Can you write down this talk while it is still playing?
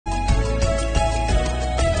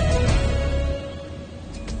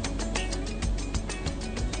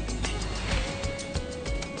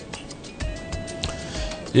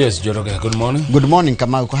Yes, Joroge, good morning. Good morning,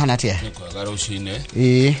 Kamau, kuhana atia? Nikuaga rucine.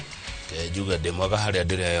 Juga ndĩ mwega harĩa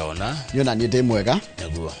ndĩreyona. Nyona ni ndĩ mwega.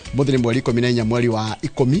 Naguo. Mũthĩ nĩ mweri 14 mweri wa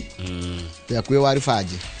 10. Yakuĩ wa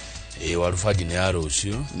rubanji. Wa rubanji nĩ ya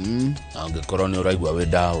rũciũ. Angĩkorwo nĩ ũraigua wĩ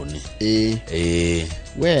down.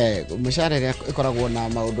 We mũcara rĩrĩa ĩkoragwo na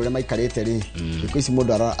maũndũ ũrĩa maikarĩte rĩ. Thikũ ici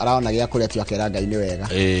mũndũ araona gĩa kũrĩa tu akera Ngai nĩ wega.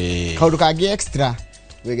 Kaũndũ kangĩ extra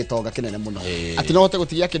we gitonga kinene muno ati no hote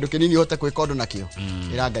gutigia kindu kinini hote kwika undu nakio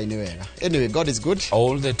ira Ngai ni wega. Anyway, God is good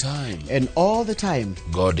all the time, and all the time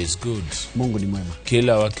God is good. Mungu ni mwema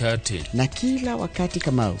Kila wakati, na kila wakati.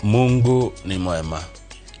 Kamau, Mungu ni mwema.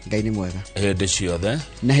 Ngai ni mwega Hĩndĩ ciothe,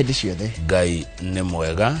 na hĩndĩ ciothe Ngai ni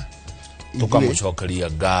mwega.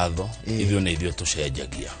 Tukamucokeria ngatho. Ithuĩ nĩ ithuĩ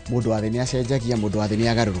tucenjagia. Mũndũ wa thĩ nĩ acenjagia, mũndũ wa thĩ nĩ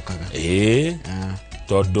agarũrũkaga.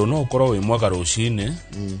 Tondu no ukorwo wi mwaga rucine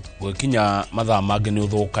gwikinya mathaa mangi ni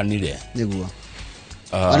uthukanire niguo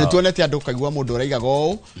ani tuonete andu kaigua mundu uraigaga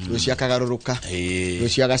uu rucia kagaruruka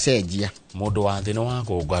rucia gacenjia. Mundu wa thi ni wa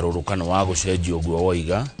kugaruruka ni wa gucenjia uguo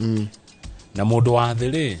woiga na mundu wa thi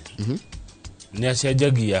ri ni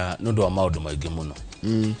acenjagia nundu wa maundu maingi muno.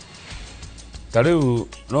 Tariu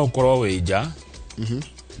no ukorwo wi nja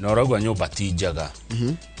na uragwa nyumba ti njaga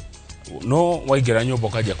no waingira nyumba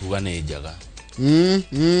kaja kuga ni njaga.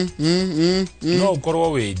 No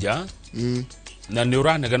ukorwo wija na ni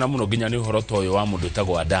uranegana muno ginya ni uhoro toyo wa mundu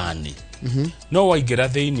tagwa Dani. No waingira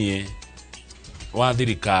thiini wa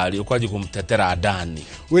thirikari ukwaje kumtetera Dani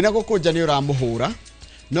wina gukunja ni uramuhura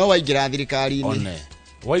no waingira thirikari ni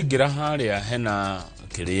waingira haria hena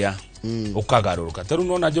kiria ukagaruruka. Taru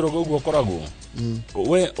no na Njoroge uguo koragwo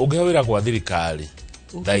we ugewira kwa thirikari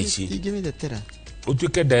thaici ingimetetera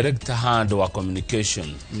utuike director hand wa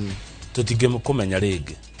communication tutige kumenya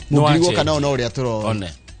ringi no ache kana no uri aturo one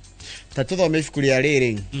tatuthome ifuku ria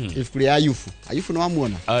riri ifuku ria Ayubu no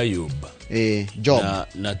amuona Ayub Job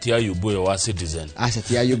na ti Ayub yo wa Citizen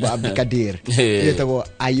ti Ayub Abdikadir yetagwo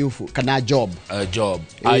Ayubu kana Job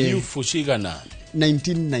Ayubu cigana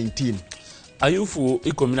 1919 Ayubu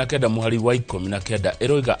 19 muhari wa 19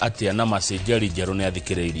 eroiga atia na masejari njeru ni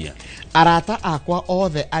athikiriria. Arata akwa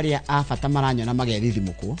othe aria abata maranyona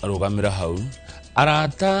magethithimukwo arugamira hau.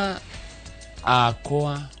 Arata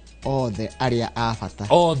akwa othe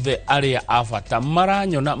aria abata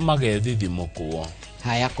maranyona magethithimukwo.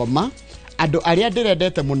 Haya koma andu aria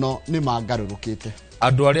ndirendete muno ni mangarurukite.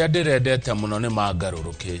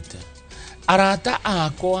 Arata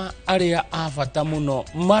akwa aria abata muno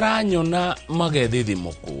maranyona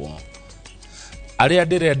magethithimukwo. Aria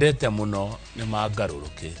ndirendete muno ni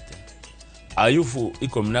mangarurukite. Ayubu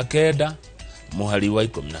 19 muhari wa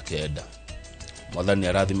 19. Mwathani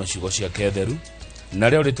arathima ciugo ciake theru na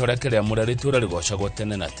rĩo rĩtwa rĩake rĩamũre rĩtũũre rĩgocagwo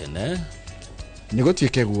tene na tene.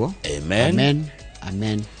 Nĩgũtuĩke guo.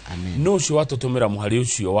 Amen. No ũcio watũtũmĩra muhari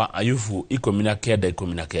ũcio wa Ayubu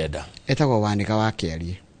 19:19 etagwo Wanĩga wa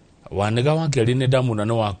Kĩarie. Wanĩga wa Kĩarie nĩ ndamuna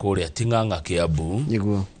nĩ wa kũrĩa Ting'ang'a Kĩambu.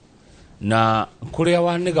 Nĩguo. Na kũrĩa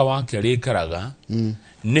Wanĩga wa Kĩarie ikaraga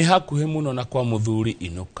nĩ hakuhĩ mũno na kwa Mũthuri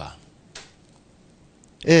Inuka.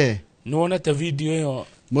 Nĩwonete video ĩyo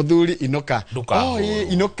Muthuri Inuka.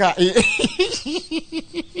 Inuka.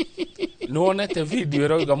 Nĩwonete video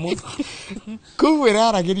ĩroiga Muthuri kugu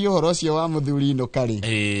ĩraragirio horo ũcio wa Muthuri Inuka ri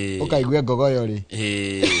ukaigua ngogoyo ri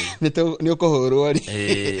nĩ ukuhurwo ri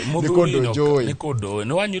Muthuri Inuka nĩ kũndũ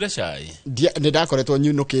nĩ wanyure cai nĩ ndakoretwo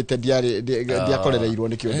nyunukite ndiakorereirwo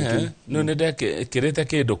nĩ kĩũndũ no nĩ ndekĩrĩte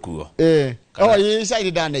kĩndũ kuo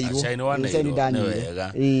cai ndaneirwo nĩ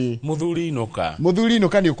wega. Muthuri Inuka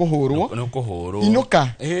nĩ ukuhurwo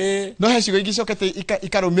Inuka no he ciugo ingicokete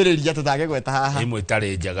ikarũmĩrĩria tũtage gweta haha imwe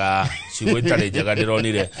itarĩ njega. Ciugo itarĩ njega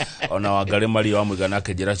ndĩronire ona Wangari Maria wa Mũigana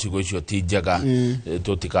akĩnjĩra ciugo icio ti njega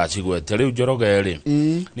tũtikacigwete. Rĩu Njoroge rĩ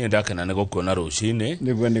niĩ ndakena nĩ gũkuona rũcinĩ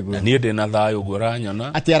na niĩ ndĩ na thayũ ũguo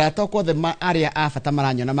ũranyona atĩ arata othe aria abata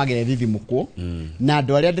maranyona magethithimũkwo na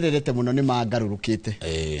andũ arĩa ndĩrendete mũno nĩ mangarũrũkĩte.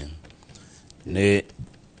 Nĩ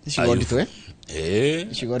icigo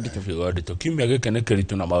nditũ kiumia gĩkĩ nĩ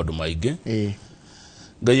kĩritũ na maũndũ maingĩ.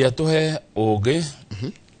 Ngai atũhe ũũgĩ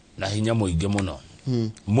na hinya mũingĩ mũno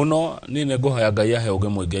muno. Niĩ nĩ ngũhoya Ngai ahe ũũgĩ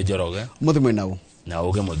mũingĩ Njoroge mũthĩ mwĩnaũ na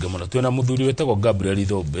ũũgĩ mũingĩ mũno. Twĩna mũthuri wĩtagwo Gabriel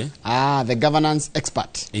Ithũmbĩ the governance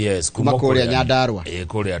expert. Yes, kuma kũrĩa Nyandarua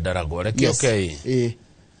kũrĩa Ndaragwa. Reke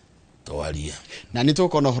twarie na nĩ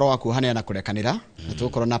tũkona ũhoro wa kuohanĩra na kũrekanĩra na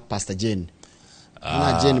tũkorwo na Pastor Jane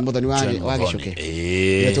Jane Muthoni wa Gicuke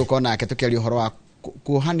nĩ tũkona nake tũkĩaria ũhoro wa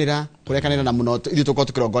kuohanĩra kurekanĩra na muno ithuĩ tũkorwo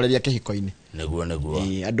tũkĩrongoreria kĩhiko-inĩ nĩguo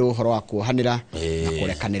andũ ũhoro wa kuohanĩra na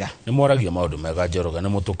kurekanĩra nĩ moragia maũndũ mega Njoroge nĩ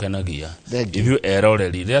mũtũkenagia ithuĩ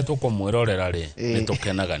eroreri rĩrĩa tũkũmwĩrorera rĩ nĩ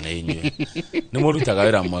tũkenaga nĩ inyuĩ nĩ mũrutaga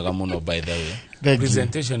wĩra mwega mũno by the way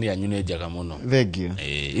presentation ya nyune jaga muno thank you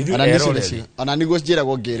ona nigo njira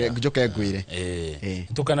gongere njoke ngwire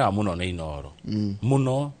tukana muno ne inoro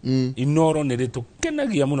muno inoro ne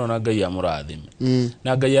ritukenagia muno na Ngai amurathime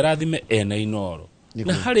na Ngai arathime ena inoro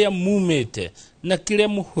na haria mumete na kire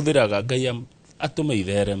muhuthiraga Ngai atume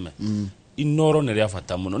ithereme inoro ne ria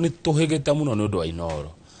bata muno ni tuhigita muno ni undu wa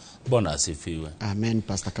inoro bona asifiwe amen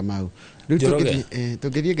pastor Kamau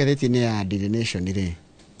tugithie ngatheti ni ya Daily Nation ri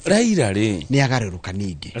Raila ri ni agaruruka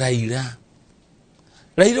ningi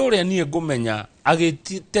Raila uria nie ngumenya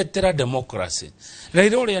agitetera democracy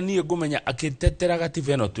Raila uria nie ngumenya agitetera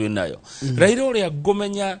gatiba eno twinayo Raila uria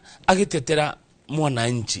ngumenya agitetera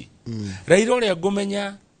mwananchi Raila uria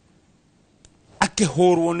ngumenya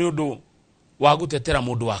akihurwo ni undu wa gutetera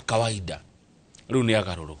mundu wa kawaida riu ni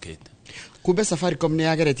agarurukite kumbe Safaricom ni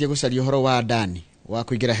yageretie gucaria uhoro wa ndani wa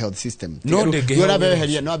kuingira health system no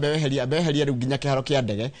beheria riu nginya kiharo kia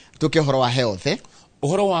ndege tuke uhoro wa health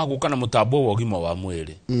uhoro wa gukana mutambo wa ugima wa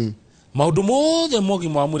mwiri maundu mothe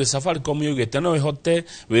mogima wa mwiri Safaricom yugite no ihote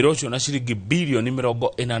wira ucio na ciringi bilioni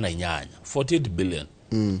 48 48 billion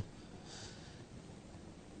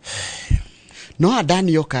no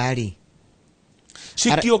adani yokari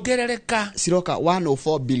cikiongerereka ciroka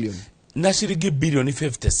 104 billion na ciringi bilioni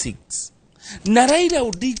 56 na Raila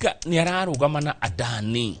Odinga ni ararugama na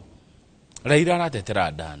Adani Raila aratetera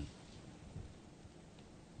Adani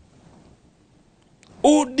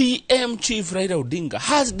ODM chief Raila Odinga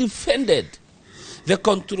has defended the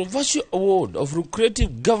controversial award of lucrative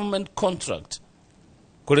government contract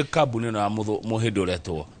kuri kabuni na muhindo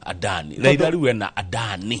reto Adani Raila riwe na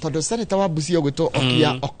Adani tondu seneta wa Busia ogwitwo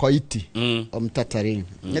Okia Okoiti omtatari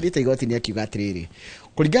nyarite igoti ni akiuga atiriri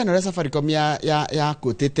kuringana na Safaricom ya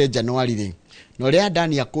kotete January ri no ria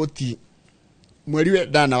Adani ya koti mweri we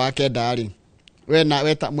dana wake ndari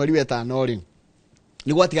weta mweri wetano ri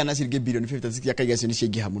ni gwatigana ciringi bilioni 56 akaiga cio ni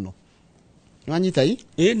ciingiha muno nwanyita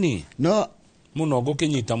ini no muno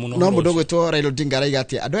gukinyita muno no mundu gwitwo Raila Odinga araiga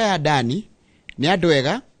ati andu ya Adani ni andu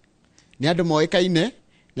ega ni andu moikaine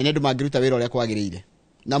na ni andu mangiruta wira uria kwagiriire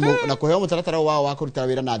na kuheo mutaratara wao wa kuruta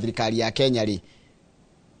wira na thirikari ya Kenya ri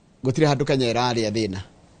gutire handu Kenya irari athina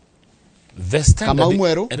the standard Kamau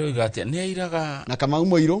mweru eroigate ni airaga na Kamau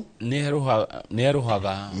muiru ni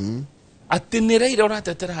eruhaga ati ni Raila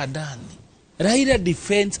uratetera Adani Raila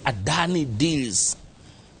defends Adani deals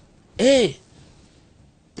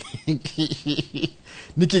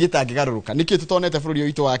niki gitangigaruruka niki tutonete bururi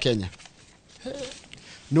witu wa Kenya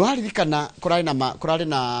no haririkana kurari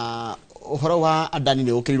na uhoro wa Adani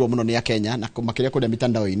ni ukirirwo muno ni ya Kenya na makiria kuria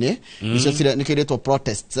mitandao-ini nicio nikiretwo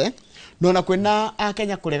protests no na kwena a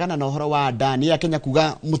Kenya kuregana na uhoro wa Adani ya Kenya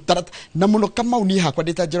kuga mutarata na muno Kamau ni hakwa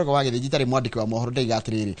ndita Njoroge wa Githiji tari mwandiki wa mohoro ndaiga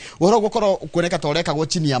atiriri uhoro gukorwo kuoneka toreka go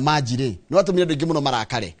chini ya maji ri no atumire ndu ingi muno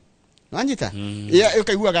marakare nwanyita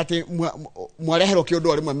ukaiguaga ati mwareherwo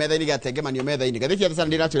kiundu rimwe metha-ini gatengemanio metha-ini gathiki ata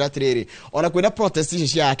ndira twira atiriri ona kwena protest ici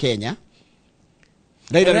cia Kenya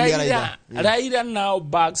Raila now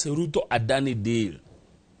backs Ruto Adani deal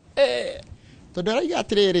tondu araiga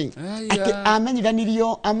atiriri ati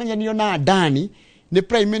amenyanirio na Adani ni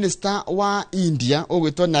prime minister wa India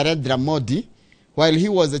ogwitwo Narendra Modi while he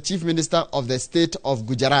was the chief minister of the state of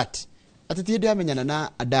Gujarat ati ti ndio amenyana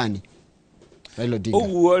na Adani Raila Odinga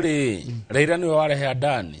uguo ri Raila ni warehe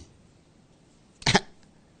Adani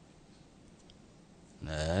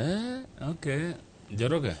okay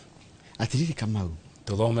Njoroge atiriri Kamau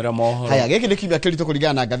tuthomera mohoro haya giki ni kinya kirito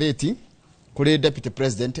kuringana na ngatheti kuri deputy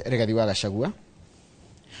president Rigathi wa Gachagua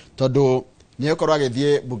tondu ni ukorwa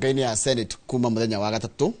agithie bunge-ini ya Senate kuma muthenya wa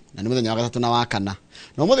gatatu na ni muthenya wa gatatu na wa kana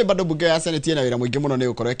no muthe bado bunge ya Senate ina wira muingi muno ni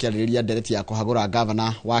ukorwa ikiaririria ndereti ya kuhagura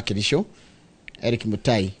governor wa Kirisho Eric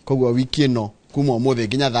Mutai kogwo wiki ino kuma muthe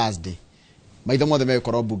nginya Thursday maitho mothe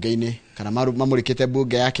mekorwo bunge-ini kana mamurikite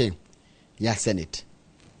bunge yake ya Senate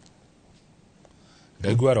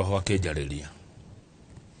ngaigua roho akinjariria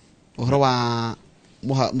uhoro wa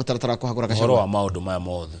mutaratara kuhagura Gachagua uhoro wa maundu maya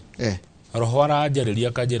mothe roho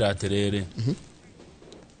aranjariria kanjira atiriri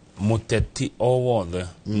muteti o wothe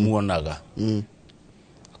muonaga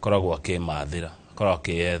akoragwo akimathira akoragwo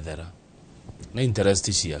akiethera na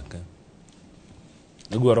interest ciake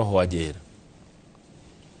niguo roho anjira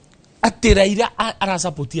ati Raila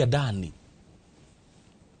arasapoti Adani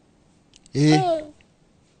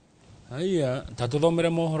haya tatuthomere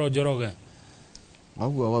mohoro Njoroge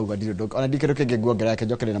wauga ndirĩ ona ndikĩndũ kĩngĩ nguongerera yake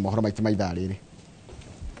njokere na mohoro maitũ ma ithaa rĩrĩ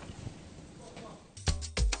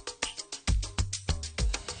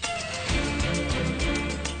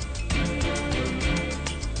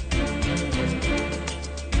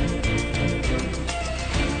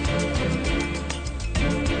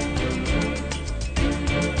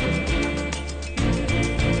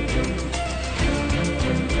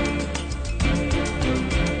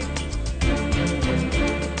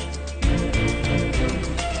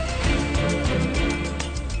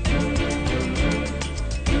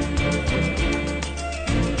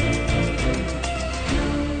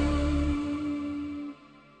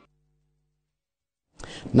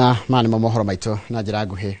Na mani mohoro maito na njira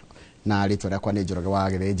nguhi na ritwa rĩakwa nĩ Njoroge wa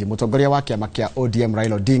Gĩthĩnji. Mũtongoria wa kĩama kĩa ODM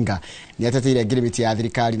Raila Odinga nĩ ateteire ngirimiti ya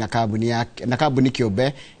thirikari na kambuni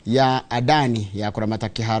kĩũmbe ya Adani ya kũramata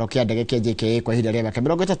kĩharo kĩa ndege kĩa JKA kwa ihinda rĩa mĩaka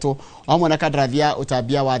 30 hamwe na kandarathi ya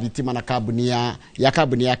utambia wa thitima na kambuni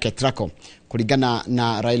ya Ketraco. Kũringana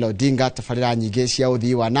na Raila Odinga, tabarĩra nyingĩ cia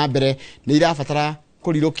ũthii wa nambere nĩ irabatara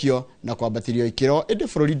kurirukio na kwambatirio ikiro ende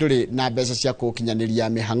bũrũri ndũrĩ na mbeca cia gũkinyanĩria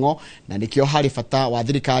mĩhang'o na nĩkĩo harĩ bata wa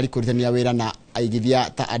thirikari kũrutithania wĩra na aigithia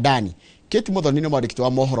ta Adani. Kate Muthoni nĩ mwandĩki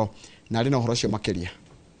wa mohoro na arĩ na ũhoro ũcio makĩria.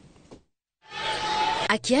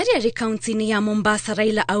 Akiaria ri kaunti-inĩ ya Mombasa,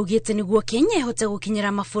 Raila augĩte nĩguo Kenya ĩhote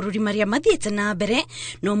gũkinyĩra mabũrũri marĩa mathiĩte na mbere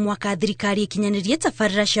no mwaka thirikari ikinyanĩrie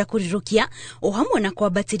tabarĩra cia kũrirũkia o hamwe na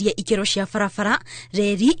kwambatiria ikero cia barabara,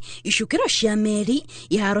 reri, icukĩro cia meri,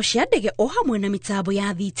 iharo cia ndege o hamwe na mitambo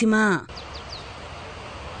ya thitima.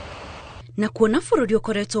 Na kuona bũrũri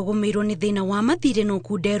ũkoretwo ũgũmĩirwo nĩ thĩna wa mathirĩ na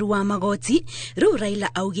ũkunderu wa magoti, rĩu Raila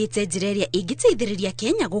augĩte njĩra ĩrĩa ĩngĩteithĩrĩria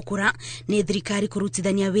Kenya gũkũra nĩ thirikari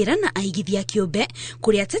kũrutithania wĩra na aigithia kĩũmbe,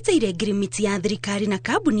 kũrĩa ateteire ngirimiti ya thirikari na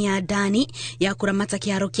kambuni ya Adani ya kũramata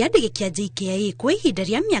kĩharo kĩa ndege kĩa JKA kwa ihinda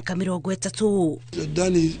rĩa mĩaka 30. The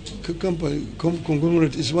Adani company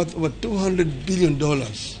conglomerate is worth over $200 billion.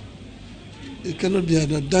 It cannot be an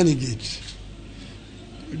Adani gate.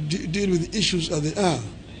 Deal with the issues as they are.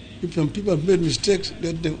 If some people have made mistakes,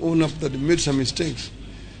 let them own up that they made some mistakes.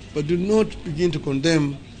 But do not begin to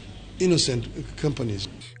condemn innocent companies.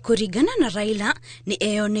 Kũringana na Raila, nĩ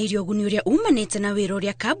eyoneirie ũguni ũrĩa umanĩte na wĩra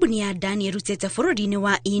ũrĩa kambuni ya Adani ĩrutĩte bũrũri-inĩ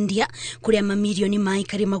wa India, kũrĩa mamirioni ma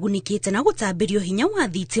aikari magunĩkĩte na gũtambĩrio hinya wa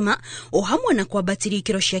thitima o hamwe na kwambatirio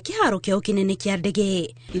ikĩro cia kĩharo kĩao kĩnene kĩa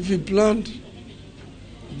ndege. If we plant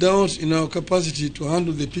doubts in our capacity to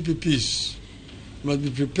handle the PPPs, must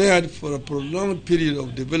be prepared for a prolonged period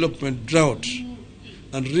of development drought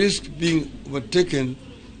and risk being overtaken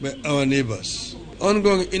by our neighbors.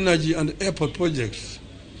 Ongoing energy and airport projects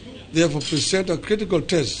therefore present a critical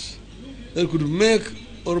test that could make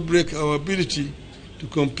or break our ability to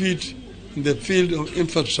compete in the field of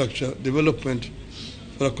infrastructure development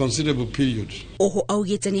for a considerable period. Oho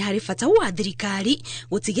augĩte nĩ harĩ bata wa thirikari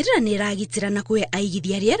gũtigĩrĩra nĩ ĩragitĩra na kũhe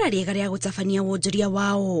aigithia rĩera rĩega rĩa gũtabania wonjoria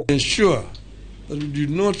wao. Ensure that we do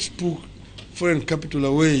not spook foreign capital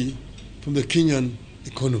away from the Kenyan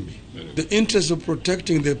economy. The interest of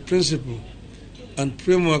protecting the principle and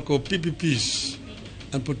framework of PPPs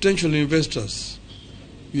and potential investors,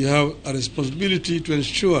 we have a responsibility to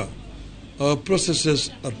ensure our processes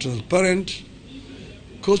are transparent,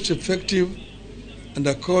 cost-effective, and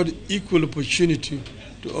accord equal opportunity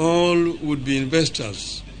to all would-be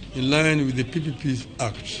investors in line with the PPP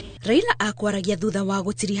Act. Raila akwaragia thutha wa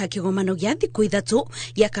gũtiriha kĩgomano gĩa thikũ 3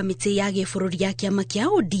 ya kamĩtĩ ya gĩbũrũri ya kĩama kĩa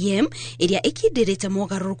ODM ĩrĩa ĩkindĩrĩte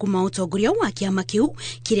mogarũrũku ma ũtongoria wa kĩama kĩu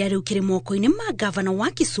kĩrĩa rĩu kĩrĩ moko-inĩ ma gavana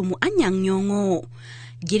wa Kisumu Anyang' Nyong'o.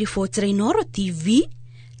 Ngĩribotera Inooro TV,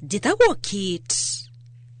 njĩtagwo Kate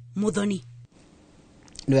Muthoni.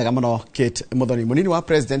 Nĩ wega mũno Kate Muthoni. Mũnini wa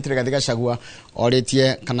president Rigathi Gachagua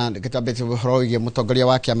orĩtie kana gĩtambĩte ũhoro wĩgiĩ mũtongoria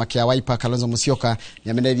wa kĩama kĩa Wiper Kalonzo Musyoka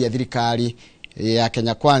nĩamenereire thirikari ya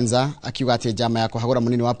Kenya Kwanza akiuga atĩ njama ya kũhagũra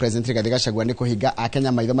mũnini wa president Rigathi Gachagua nĩ kũhinga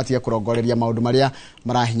akenya maitho matige kũrongoreria maũndũ marĩa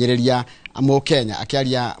marahinyĩrĩria Kenya.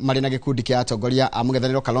 Akĩaria marĩ na gĩkundi kĩa atongoria a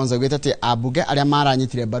mũng'ethanĩro, Kalonzo augĩte atĩ ambunge arĩa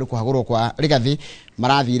maranyitire mbaru kũhagũrwo kwa Rigathi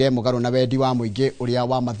marathire mũgarũ na wendi wa mũingĩ ũrĩa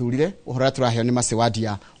wa mathurire. Ũhoro ũrĩa tũraheo nĩ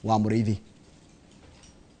Macewadia wa Mũrĩithi.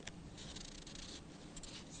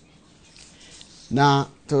 Na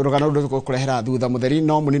rũgano rũrũ kũrehera thutha mũtheri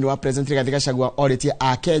no mũnini wa president Rigathi Gachagua orĩtie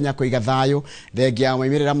a Kenya kũiga thayũ thengia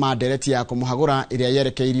maimĩrĩra ma ndereti ya kũmũhagũra ĩrĩa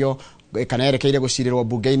yerekeire gũcirĩrwo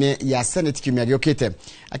bunge-inĩ ya Senate kiumia gĩũkĩte.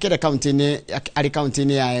 Akĩenda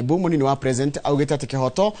kaunti-inĩ ya Embu, mũnini wa president augĩte atĩ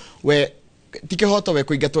kĩhoto we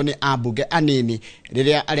kũingatwo nĩ ambunge anini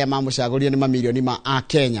rĩrĩa arĩa mamũcagũrire nĩ mamirioni ma a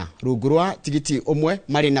Kenya rungu rwa tigiti ũmwe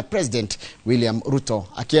marĩ na president William Ruto.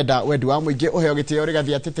 Akĩenda wendi wa mũingĩ ũheo gĩtĩo,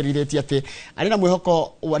 Rigathi ateterirĩtie atĩ arĩ na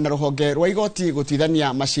mwĩhoko na rũhonge rwa igoti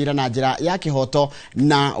gũtuithania macira na njĩra ya kĩhoto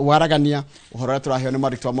na waragania. Ũhoro ũrĩa tũraheo nĩ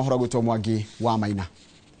mwandĩki wa mohoro gwĩtwo Mwangi wa Maina.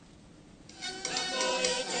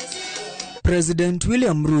 President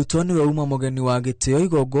William Ruto niwe uma mũgeni wa gĩtĩo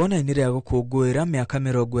igongona-inĩ rĩa gũkũngũĩra mĩaka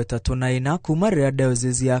 34 kuma rĩrĩa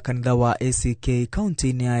diocese ya kanitha wa ACK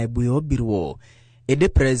kaunti-inĩ ya Embu yombirwo. Ĩndĩ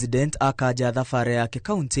president akanja thabarĩ yake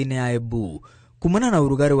kaunti-inĩ ya Embu kumana na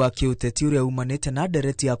ũrugarĩ wa kĩũteti ũrĩa umanĩte na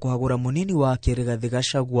ndereti ya kũhagũra mũnini wake Rigathi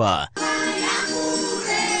Gachagua.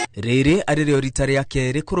 Rĩrĩ arĩrĩo rita rĩa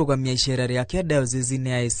kerĩ kũrũgamia icera rĩake diocese-inĩ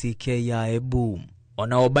ya ACK ya Embu.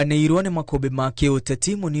 Ona obanĩirwo nĩ makũmbĩ ma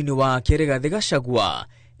kĩũteti mũnini wake Rigathi Gachagua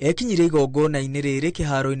ekinyire igongona-inĩ rĩrĩ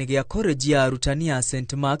kĩharo-inĩ gĩa college ya arutani ya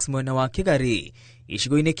St Marks mwena wa Kĩgarĩ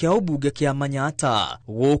icigo-inĩ kĩa ũmbunge kĩa Manyata.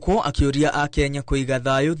 Gũkũ akĩũria Akenya kũiga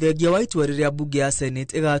thayũ thengia wa itua rĩrĩa mbunge ya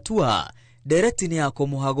Senate ĩgatua nderetini ya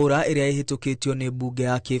kũmũhagũra ĩrĩa ĩhĩtũkĩtio nĩ mbunge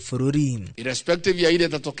ya kĩbũrũri. Irrespective ya ile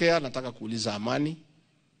itatokea, nataka kuuliza amani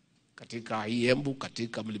katika hii Embu,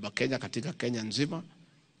 katika Mlima Kenya, katika Kenya nzima.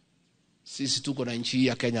 Sisi tuko na nchi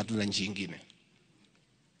ya Kenya, tuna nchi nyingine.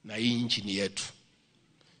 Na hii nchi ni yetu.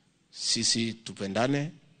 Sisi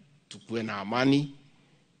tupendane, tukue na amani,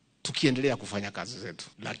 tukiendelea kufanya kazi zetu.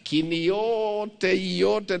 Lakini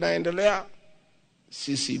yote naendelea,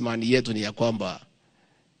 sisi imani yetu ni ya kwamba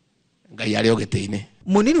Ngai ariogeteine.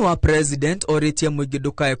 Munini wa president oritie muingi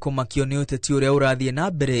ndukae kumakio ni uteti uria urathie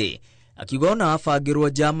na mbere, akiuga ona abangirwo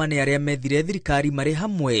Germany aria methire thirikari mari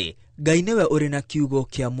hamwe, Ngai niwe uri na kiugo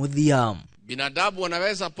kia muthia. Binadamu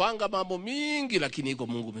wanaweza panga mambo mingi, lakini iko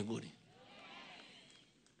Mungu mbinguni.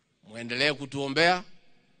 Muendelee kutuombea,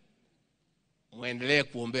 muendelee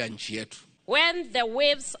kuombea nchi yetu. When the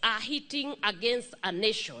waves are hitting against a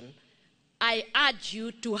nation, I urge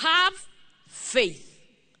you to have faith.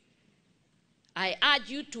 I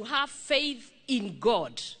urge you to have faith in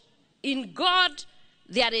God. In God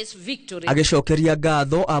there is victory. Agicokeria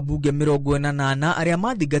ngatho abunge 48 aria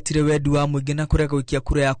mathingatire wendi wa muingi na kurega gũikia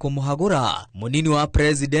kura ya kũmũhagũra. Munini wa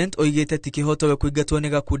president oigĩte ti kĩhoto kũingatwo nĩ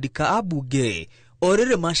gakundi ka abunge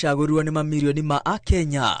orĩrĩ macagũrirwo nĩ mamirioni ma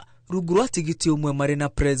Akenya rungu rwa tigiti ũmwe marĩ na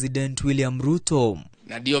President William Ruto.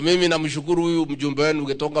 Na ndio mimi namshukuru huyu mjumbe wenu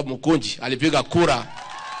Gitonga Mukunji, alipiga kura,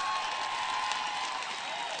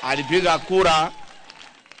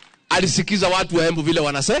 alisikiza watu wa Embu vile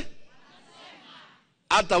wanase.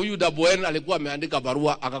 Hata huyu Dabwen alikuwa ameandika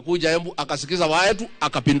barua, akakuja Embu, akasikiza watu,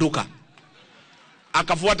 akapinduka.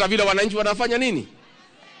 Akafuata vile wananchi wanafanya nini?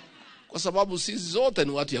 Kwa sababu sisi zote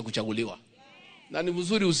ni watu ya kuchaguliwa. Na ni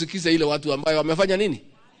mzuri usikize ile watu ambao wamefanya nini?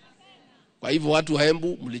 Kwa hivyo watu wa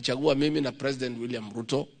Embu mlichagua mimi na President William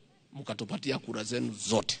Ruto, mkatupatia kura zenu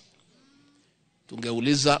zote.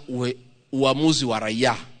 Tungeuliza uamuzi wa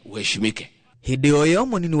raia uheshimike. Hĩndĩ oyo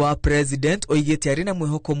munini wa president oigĩte arĩ na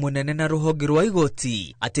mwĩhoko mũnene na rũhonge rwa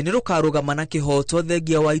igoti atĩ nĩ rũkarũgama na kĩhoto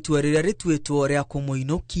thengia wa itua rĩrĩa rĩtuĩtwo rĩa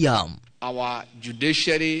kũmũinũkia. Our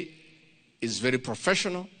judiciary is very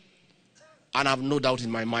professional, and I have no doubt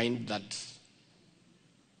in my mind that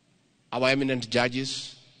our eminent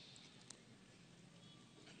judges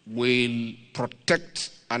will protect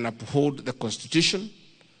and uphold the Constitution,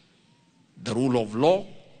 the rule of law,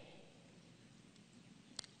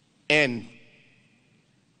 and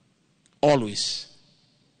always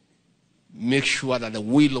make sure that the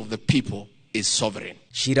will of the people is sovereign.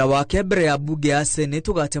 Shira wake mbere ya bunge ya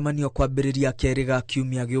Senate ugatemanio kwambĩrĩria kerĩ ga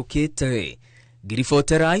kiumia gĩũkĩte.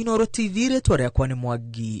 Ngiribotera Inooro TV rĩtwa rĩakwa nĩ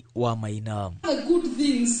Mwangi wa Maina.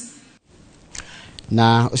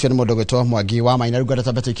 Na ucio ni mundu gwitwo Mwangi wa Maina ruganda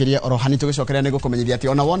tabetikirie orohani tugicokeria niguo kumenyithia ati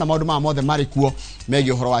ona wona maundu ma mothe mari kuo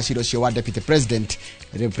megie uhoro wa ciro cio wa deputy president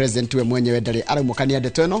represent we mwenyewe ndari araumukania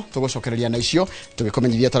ndeto eno tugucokereria na icio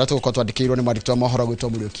tugikumenyithia tara tugukorwo twandikirwo ni mwandiki wa mohoro gwitwo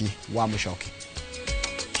Muriuki wa Mucoki.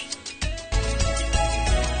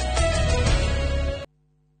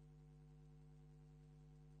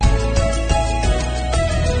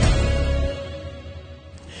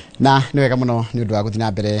 Na ni wega muno ni undu wa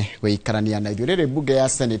guthina mbere gwikarania na ithuĩ rĩrĩ bunge ya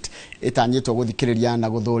Senate itanyitwo guthikiriria na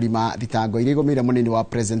guthurima thitango iria igũmĩire munini wa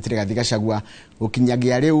president Rigathi Gachagua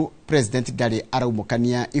gukinyagia riu president ndari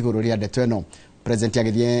araumukania iguru ria ndeto eno. President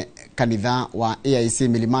agithie kanitha wa AIC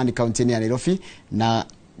Milimani county ya Nairobi na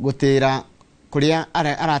gutira kuria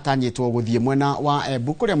aratanyitwo guthie mwena wa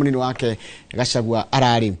Embu kuria munini wake Gachagua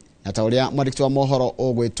arari. Na ta uria mwandiki wa mohoro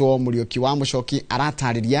ogwitwo Muriuki wa Mucoki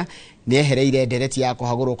aratariria ni ehereire ndereti ya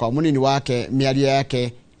kuhagurwo kwa munini wake miario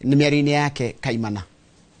yake ni miario-ini yake kaimana.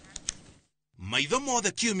 Maitho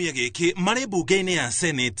mothe kiumia gĩkĩ marĩ bunge-inĩ ya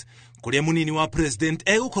Senate kuria munini wa president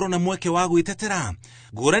egukorwo na mweke wa gwitetera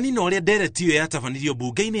ngũrani na ũrĩa ndereti ĩyo yatabanirio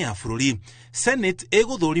bunge-inĩ ya bũrũri. Senate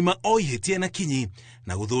ĩgũthũrima o ihĩtia na kinyi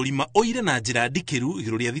na gũthũrima ũire na njĩra ndikĩru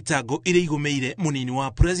igũrũ rĩa thitango iria igũmĩire munini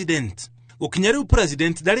wa president. Gukinya riu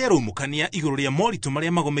president ndari araumukania igũrũ rĩa moritũ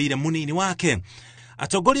marĩa magomeire munini wake.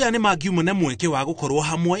 Atongoria nĩ mangiuma na mweke wa gukorwo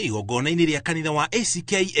hamwe igongona-inĩ rĩa kanitha wa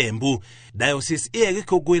ACK Embu diocese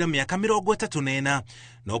ĩgĩkũngũĩra mĩaka 34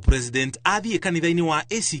 no president athiĩ kanitha-inĩ wa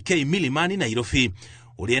ACK Milimani Nairobi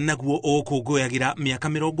ũrĩa naguo ũgũkũngũyagĩra mĩaka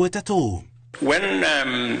 30.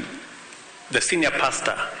 When the senior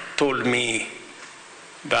pastor told me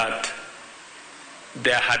that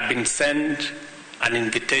there had been sent an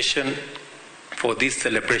invitation for this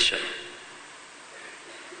celebration,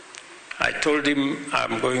 I told him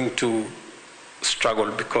I'm going to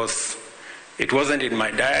struggle because It wasn't in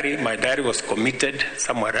my diary. My diary was committed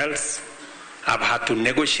somewhere else. I've had to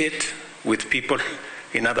negotiate with people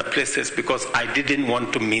in other places because I didn't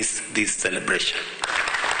want to miss this celebration.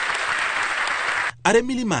 Are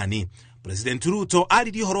milimani, President Ruto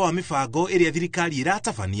aririe horo wa mifango iria thirikari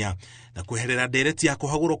iratabania na kweherera ndereti ya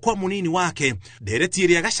kuhagũrwo kwa munini wake, ndereti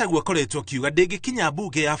iria Gachagua akoretwo akiuga ndĩngĩkinya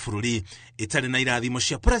mbunge ya bũrũri itarĩ na irathimo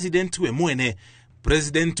cia president we mwene.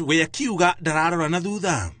 President we akiuga ndararora na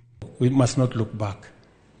thutha. We must not look back,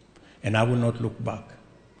 and I will not look back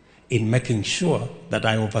in making sure that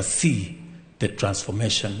I oversee the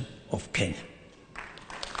transformation of Kenya.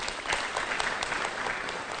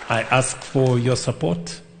 I ask for your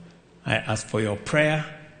support. I ask for your prayer.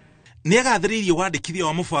 Nĩagathĩrĩirie wandĩkithia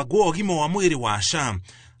wa mũbango wa ũgima wa mwĩrĩ wa SHA,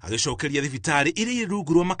 agĩcokeria thibitarĩ iria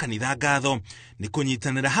rungu rwa makanitha ngatho nĩ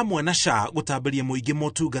kũnyitanĩra hamwe na SHA gũtambĩria mũingĩ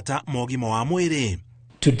motungata ma ũgima wa mwĩrĩ.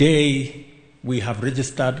 Today we have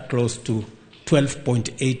registered close to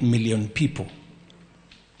 12.8 million people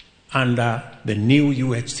under the new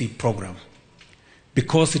UHC program,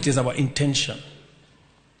 because it is our intention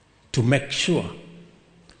to make sure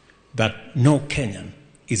that no Kenyan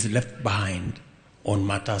is left behind on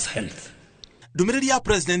matters health. Ndũmĩrĩri ya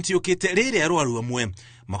president yũkĩte rĩrĩa arwaru amwe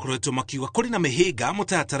makoretwo makiuga kũrĩ na mĩhĩnga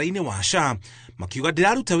mũtaratara-inĩ wa SHA, makiuga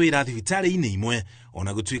ndĩraruta wĩra thibitarĩ-inĩ imwe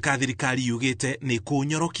ona gũtuĩka thirikari yugĩte nĩ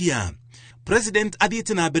kũnyorokia. President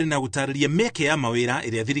athiĩte na mbere na gũtarĩria mĩeke ya mawĩra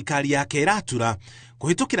ĩrĩa thirikari yake ĩratura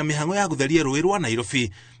kũhĩtũkĩra mĩhang'o ya gũtheria rũĩ rwa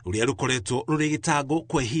Nairobi rũrĩa rũkoretwo rũrĩ gĩtango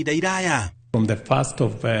kwa ihinda iraya. From the first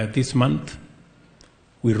of this month,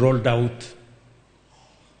 we rolled out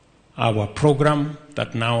our program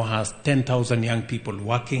that now has 10,000 young people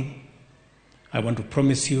working. I want to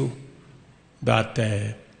promise you that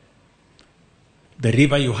the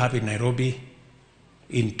river you have in Nairobi,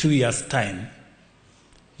 in 2 years' time,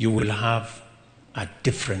 you will have a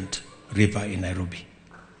different river in Nairobi.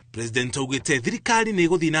 President augĩte thirikari nĩ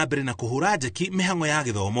gũthiĩ na mbere na kũhũra njeki mĩhang'o ya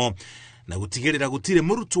gĩthomo na gũtigĩrĩra gũtirĩ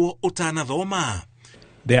mũrutwo ũtanathoma.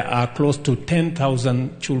 There are close to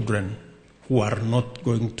 10,000 children who are not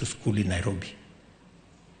going to school in Nairobi.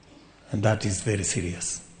 And that is very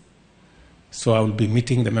serious. So I will be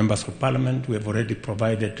meeting the members of parliament. We have already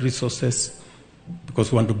provided resources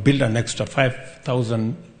because we want to build an extra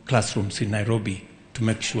 5,000 classrooms in Nairobi to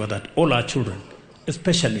make sure that all our children,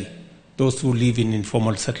 especially those who live in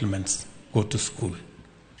informal settlements, go to school.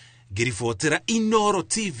 Ngĩribotera Inooro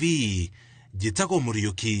TV, njĩtagwo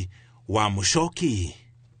Mũriũki wa Mũchoki.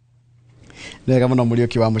 Nega muno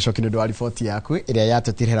Mũriũki wa Mũchoki nĩ ũndũ wa riboti yaku ĩrĩa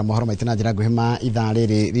yatũtirĩhera mohoro maitũ na njĩra nguhĩ ma ithaa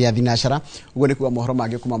rĩrĩ rĩa thinacara. Ũguo nĩ kuuga mohoro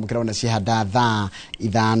mangĩ kuma mũkĩra ona ciahanda thaa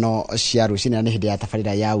 5 cia rũcinĩ na nĩ hĩndĩ ya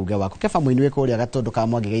tabarĩra ya uge waku. Keba mũini wĩkũ ũrĩa Gatũndũ ka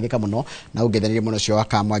Mwangi geithĩka mũno na ũngethanĩrie mũno cio wa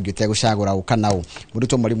ka Mwangi ũtegũcagũra ũkanau.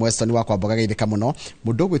 Mũrutwo Mũrimũ Weston wa Kwamboga geithĩka mũno.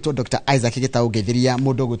 Mũndũ ũgwĩtwo Dr. Isaac Gĩtaũ geithĩria.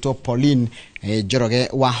 Mũndũ ũgwĩtwo Pauline Njoroge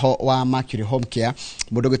wa Mercury Home Care.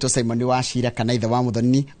 Mũndũ ũgwĩtwo Simon wa Shira kana ithe wa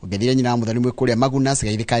Mũthoni ũgeithĩria nyina wa Mũthoni mwĩ kũrĩa Magunas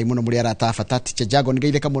geithĩkai mũno mũrĩ arata fatati Jago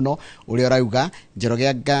ngeithĩka mũno ũrĩa ũrauga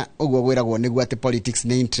Njorogega ũguo gwĩragwo nĩguo atĩ politics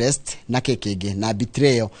nĩ interest na kĩngĩ na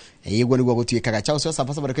betrayal ĩguo nĩguo gũtuĩkaga. Chao sio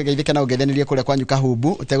sapa sapa geithĩka na ũgethanĩrie kũrĩa kwanyu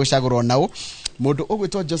Kahumbu ũtegũcagũrwo nao. Mũndũ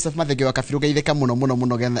ũgwĩtwo Joseph Mathenge wa Kabiru geithĩka mũno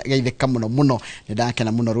geithĩka mũno nĩ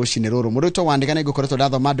ndakena mũno rũcinĩ rũrũ. Mũndũ ũtwo wandĩka nĩ ngũkoretwo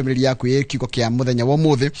ndathoma ndũmĩrĩri yaku kiugo kĩa mũthenya wa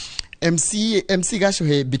ũmũthĩ. MC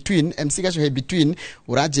Gacuhe between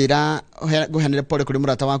uranjira guhanire pole kuri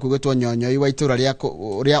murata waku gwetwo Nyonyoi wa itura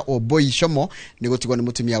ria Oboi Shomo ni gutigwo ni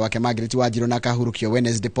mutumia wake Margaret Wanjiru na kahurukio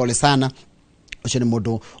Wednesday pole sana. Ucio ni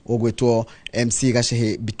mundu ogwetwo MC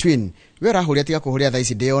Gacuhe between wera huria tiga kuhuria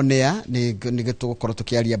thaisi deonea ni gitukorwo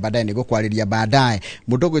tukiaria baadaye ni gukwariria baadaye.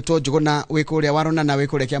 Mundu ogwetwo Njuguna wikuria warona na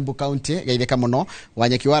wikuria Kiambu County geitheka muno.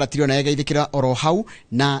 Wanyeki waratirio na geithikira oro hau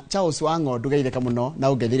na Charles wa Ng'ondu geitheka muno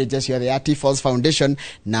na ugethirie jeshi ya T-Falls Foundation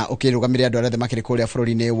na ukirugamirira andu arĩa makiri kuria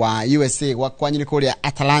bururi-ini wa USA gwa kwanyini kuria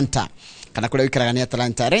Atlanta kana kuria wikaraga ni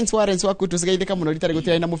Atlanta. Rens wa kutu sigeitheka muno ritari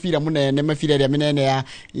gutira ina mufira munene mafira ĩrĩa minene ya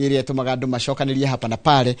iria tumaga andu macokanirie hapa na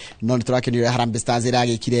pale no niturakenire Harambee Stars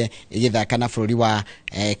iragikire igithaka na bururi wa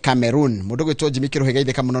Cameroon. Mundu gwitwo Jimmy Kiruhe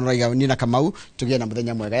geitheka muno raiga Nina Kamau tugie na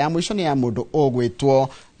muthenya mwega. Ya mwisho ni ya mundu ogwitwo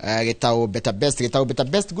Gĩtaũ Better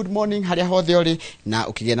Best good morning haria hothe uri na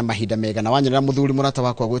ukigia na mahinda mega na wanyerera muthuri murata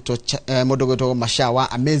wakwa gwitwo mundu gwitwo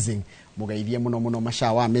Mashawa amazing mugeithie muno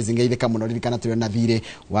Mashawa amazing geitheka muno ririkana turi na thire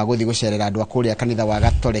wa guthi gucerera andu akuria kanitha wa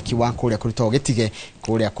Gatoreki wa kuria kurito Gĩtige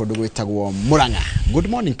kuria kundu gwitagwo Murang'a. Good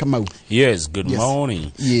morning Kamau. Yes, good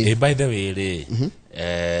morning. Yeah. By the way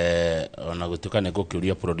ona gutuka ne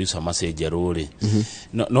gukiuria producer message ruri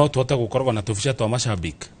no twota gukorwa na tuficha twa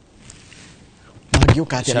mashabiki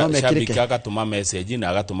kungiuka atia no mekirike shabiki agatuma message na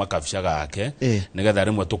agatuma kabisha gake nigetha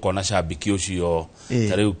rimwe tukona shabiki ucio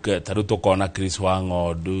tariu tukona Chris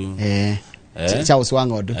Wangodu Charles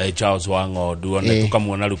Wangodu Charles Wangodu one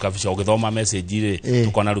tukamuona ru kabisha ugithoma message ri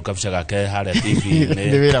tukona ru kabisha gake hare TV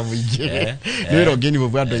ni wira muingi ni wira ngeni bo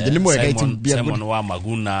bwando ni mwega itubia Simon wa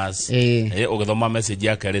Magunas ugithoma message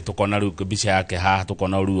yake ri tukona ru kabisha yake ha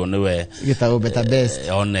tukona ru niwe gitao better best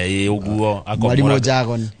one uguo Mwalimu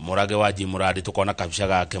Jagon murage wa Jimuradi tukona kabisha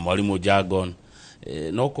gake Mwalimu Jagon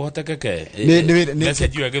no kuhotekeke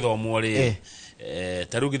message yo githomwo ri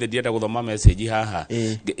tarugi ndienda guthoma message haha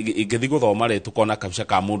ingithi guthoma ri tukona kabisha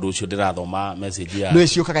ka mundu ucio ndirathoma message ya no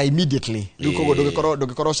ciukaga immediately ruko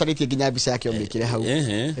ndugikoro caritie nginya mbica yake omikire hau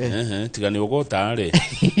tigani ugota ri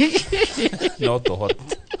no to hot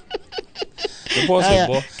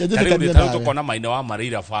possible taru tukona Maina wa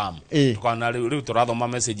Marira Farm tukona riu turathoma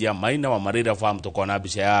message ya Maina wa Marira Farm tukona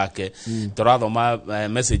mbica yake turathoma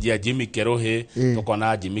message ya Jimmy Kerohe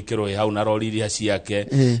tukona Jimmy Kerohe hau na roriria ciake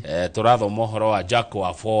turathoma horo wa Jack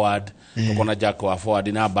wa Forward tukona Jack wa Forward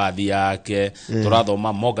na baadhi yake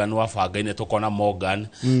turathoma Morgan wa Fangaine tukona Morgan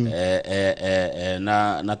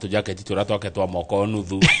na tujaketi turatwake twa moko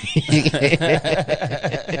nuthu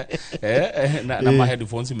na ma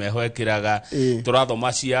headphones mehoekiraga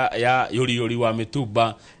turathoma cia ya yuri wa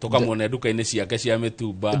mitumba tukamwone duka-ini ciake cia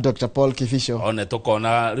mitumba Dr. Paul Kifisho one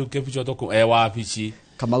tukona riu Kifisho wa pici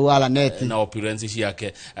Kamau Aranet na opulence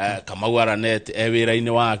ciake Kamau Aranet wira-ini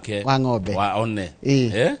wake wa ng'ombe wa one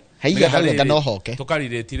haiga haga no hoke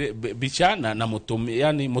tukarirĩtire bicha na mutumi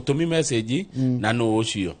yani mutumi message na no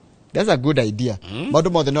ucio that's a good idea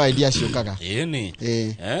maundu mothe no idea ciukaga ni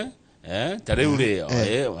tariu ri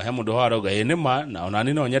he mundu haroga ni ma na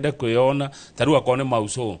onani no nyende kuyona tariu akone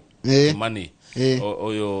mauso mani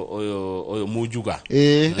oyo mujuga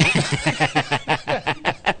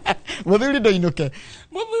muthuri ndoinuke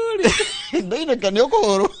ni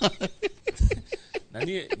ukuhuru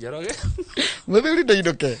nani jaroge muthuri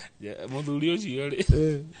ndoinuke muthuri ucio ri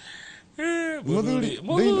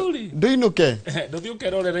muthuri ndoinuke nduthio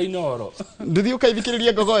kerorera inoro nduthio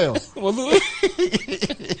kaithikiriria ngogoyo muthuri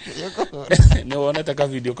ni wonete ka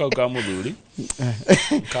video kau ka muthuri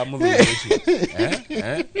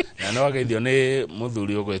na no ageithio ni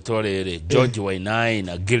muthuri ugwitwo riri George Wainai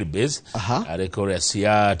na Gilbert arikorea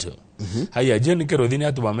Seattle. Haya Jen Kirothi ni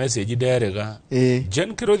atuma message derega.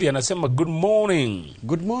 Jen Kirothi anasema good morning.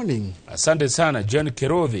 Good morning. Asante sana Jen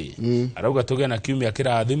Kirothi. Arauga tuge na kiumia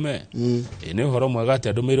kirathime. Ni uhoro mwega ati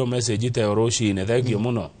andumirwo message te oroshine thengio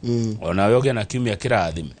muno. Ona yoge na kiumia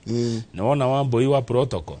kirathime. Ni wona Wambui wa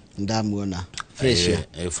protocol. Ndamuona.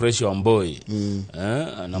 Fresh Wambui.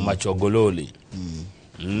 Na machogololi.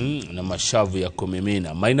 Na mashavu ya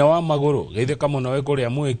kumimina Maina wa Maguru geithia kama nawe kuria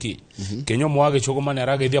mwiki Kenyo mwage chogomane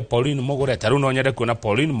arageithia Pauline Mogore taru no nyende kuona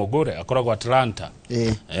Pauline Mogore akoragwo Atlanta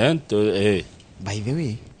by the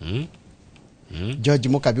way George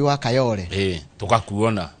Mukabi wa Kayore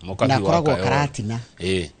tukakuona Mukabi wa Kayore na akoragwo Karatina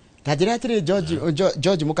tajira atiri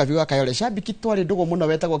George Mukabi wa Kayore shabiki twari ndugo muno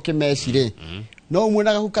wetagwo Kimeshire no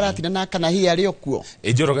muonaga ku Karatina na kana hi ari okuo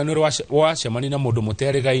ejoroga ni wa cemani na mundu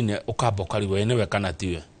muteregaine ukambokari we niwe kana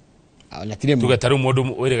tiwe na tire mu tugetaru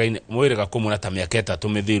mundu wirega kumuna ta miaka 3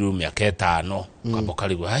 mithiru miaka 5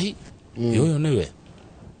 ukambokari we hai yoyo niwe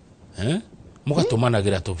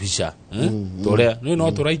mugatumanagira tubica turia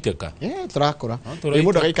no turaiteka turakora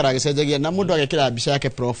mundu agaikara agicenjagia na mundu agekira mbica yake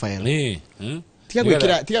profile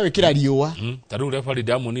tiga gwikira riua taru referee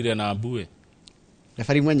ndamunire na mbue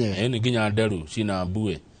referee mwenyewe ni nginya nderu cina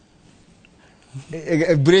mbue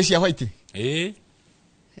brace ya white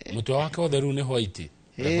mutwe wake otheru ni white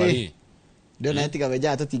referee ndona tiga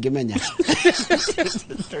weja tutingimenya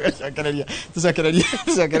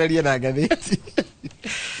tusakereria na gatheti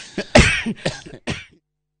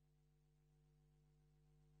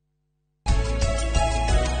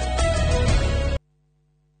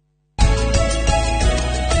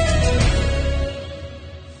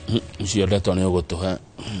ucio ndeto ni ugutuhe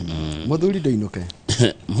muthuri ndoinuke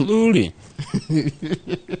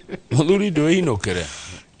muthuri ndoinukire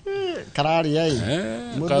karari ai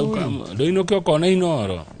ndoinuke ukona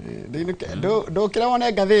inoro ndokira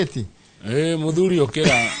wone gatheti muthuri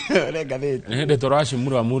ukira ne gatheti nde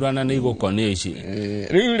turacimura na ni igukonia ici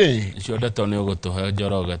riu ri icio ndeto ni ugutuhe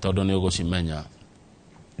njoroge tondu ni ugucimenya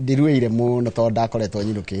ndiruire muno tondu ndakoretwo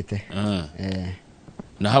nyirukite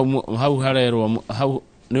na hau harerwo hau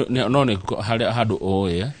no ni handu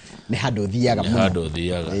oye ni handu thiaga muno handu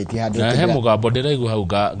thiaga na he mugambo ndiraigua hau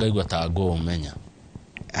ngaigua ta ngumenya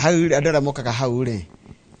hau andora mokaga hau ri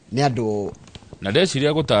ni andu na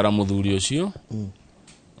ndeciria gutara muthuri ucio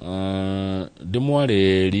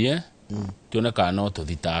ndimwaririe tuone kana no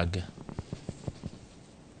tuthitange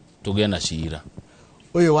tugie na cira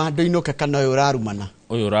uyu wa ndoinuka kana uyu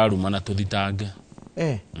urarumana tuthitange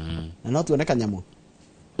na no tuone kanyamu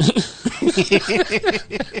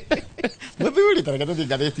muthuri tareka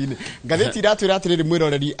tuthi ngatheti iratwira atiriri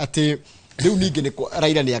mwiroreri ati riu ningi ni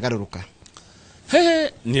Raila ni agaruruka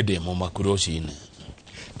ni ndimo makuru cine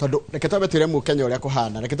tondu reke twabe twire mu Kenya uria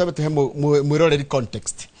kuhana reke twabe tuhe mwiroreri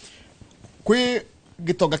context kwi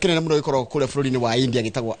gitonga kinene muno gikorwo kule bururi-ini wa India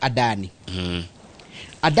gitagwo Adani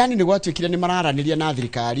Adani ni gwatuikire ni mararaniria na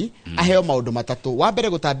thirikari aheo maundu matatu wa mbere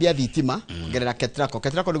gutambia thitima gerera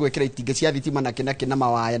ketrako ni gwikira itinga cia thitima na kina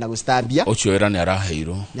mawaya na gustambia ucio era ni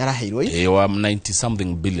araheirwo wa 90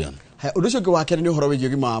 something billion undu ucio ngi wakere ni uhoro wigi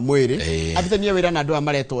ugima wa mwiri abithania wira na andu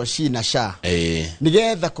amaretwo shi na sha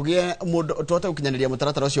nigetha kugie mundu twote gukinyaniria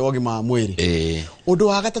mutaratara ucio wa ugima wa mwiri undu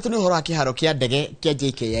wa gatatu ni uhoro wa kiharo kia ndege kia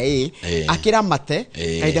JKIA akiramate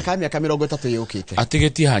kaida ka miaka 30 yukite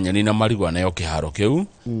atigeti hanyani na marigwa nayo kiharo kiu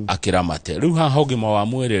akiramate riu haha ugima wa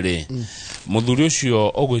mwiri ri muthuri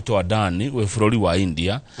ucio ogwitwa Adani we bururi wa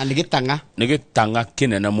India ni gitanga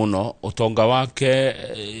kinene muno utonga wake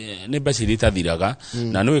ni mbeca itathiraga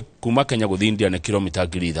na ni kuma Kenya guthi India ni kilomita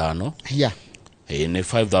 5,000 ni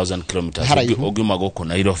 5,000 kilometers ugima guku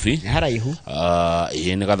Nairobi haraihu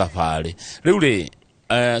ni gathabari riu ri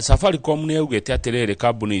Safaricom ni augete atiriri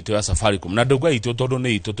kambuni itu ya Safaricom na nduga itu tondu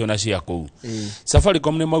ni itu twina cia kuu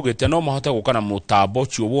Safaricom ni maugete no mahote gukana mutambo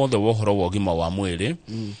cio wothe wa uhoro wa ugima wa mwiri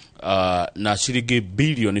na ciringi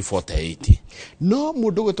billion 48 no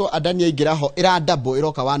mundu gwitwo Adani aingiraho ira double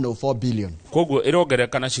iroka 104 billion koguo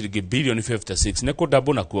irongereka na ciringi billion 56 ni ku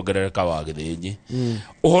double na kuongerereka wa githinji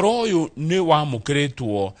uhoro uyu ni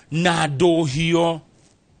wamukiritwo na nduhio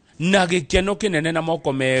na gikeno kinene na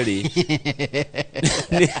moko meri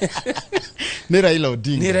ni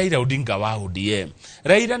Raila Odinga wa ODM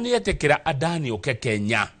Raila ni etekira Adani uke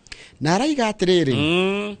Kenya na raiga atiriri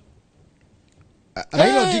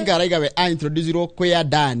Raila Odinga raiga we a introduce ro kwe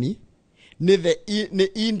Adani ni ni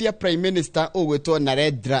India Prime Minister ogwetwo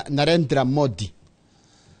Narendra Modi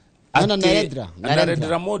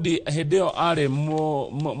Narendra Modi hedeo ari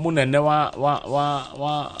munene wa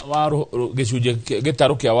gicunje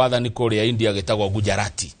gitaru kia wathani kuria India gitagwo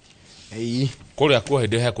Gujarati kuria kwa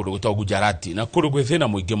hedeo he kundu gitagwo Gujarati na kundu gwi thina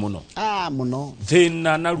muingi muno muno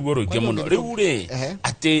thina na ruo ruingi muno riu ri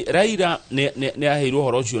ati Raila ni aheirwo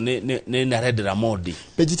horo ucio ni Narendra Modi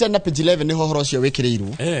page 10 na page 11 ni horo ucio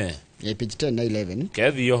wikirirwo page 10 na 11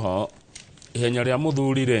 kethio ho ihenya ria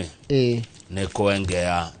muthuri ri ni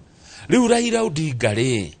kwengea riu Raila Odinga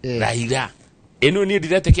ri Raila eno ni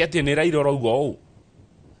ndirete kiati ni Raila rauga u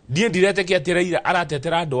die ndirete kiati Raila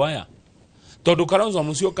aratetera andu aya tondu Kalonzo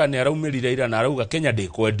Musyoka ni araumirire Raila na arauga Kenya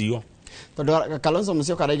ndikwendio tondu Kalonzo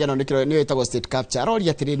Musyoka raiga no nikiro ni wetagwo state capture arori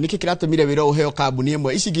atiri niki kiratumire wira uheo kambuni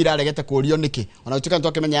imwe ici ngira aregete kurio niki ona utuka ntu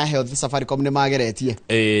akimenya health Safaricom ni mageretie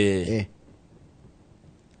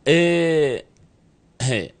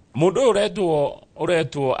mundu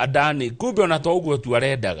uretwo Adani kumbe ona to uguo tu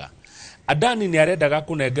arendaga Adani ni arendaga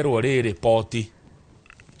kunengerwo riri poti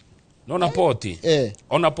nona poti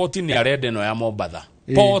ona poti ni arende no ya Mombasa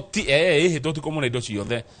poti hito kumuna indo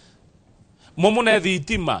ciothe mumune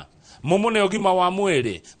thitima mumune ugima wa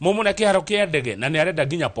mwiri mumune kiharo kia ndege na ni arenda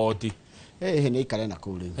nginya poti ni ikare na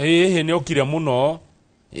kuri ni okire muno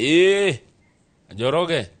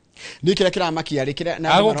Njoroge ni kira kiramakia rikira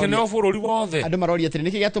na agukene bururi wothe andu marori atiri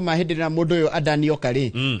niki gatuma hindira mundu uyu Adani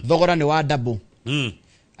okari thogora ni wa double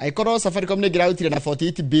aikorwo Safaricom ni ngira na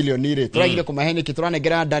 48 billion ire turagire kumahene kiturane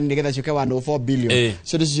Adani nigetha ciuke 104 billion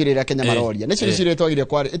cio cicirira Kenya maroria ni cio cicirire twagire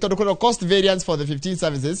kwari tondu kwiro cost variance for the 15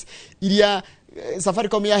 services iria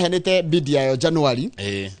Safaricom yahenete bid yayo January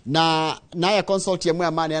na ya consult yemwe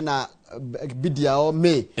amane na bid yao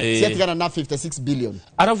May ciatigana na 56 billion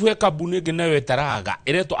arafu ya kabuni ingi nayo etaraga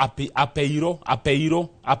ireto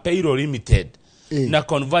Apeiro Limited na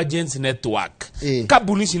Convergence Network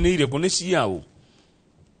kabuni cineire ko ni ciao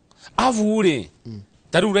avure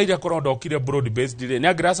taru Raila korondokire broad based ni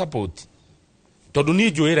agra support tondu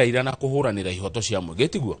ni njuira ira na kuhuranira ihoto cia mwe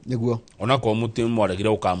getiguo niguo ona ko muti mwaregire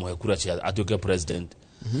ukamuhe kura cia atuke president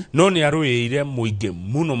no ni aruire muingi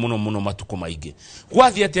muno matuko maingi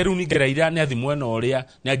kwathi ati riu ningera ira ni athimwe na uria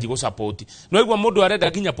ni anji go support no igwa mundu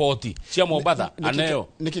arenda ginya poti cia Mombasa aneo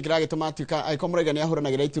niki kiragituma atuka aikomurega ni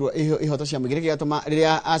ahuranagira itirwo ihoto cia mwe gigatuma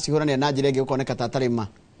riria acihurania na njire ngi ukoneka tatarima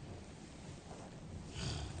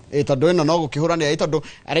tondu ino no gukihurania tondu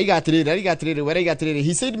araiga atiriri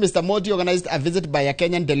he said Mr. Modi organized a visit by a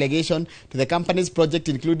Kenyan delegation to the company's project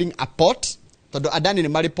including a port tondu Adani ni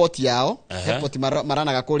mari port yao port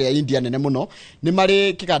maranaga kuria India nene muno ni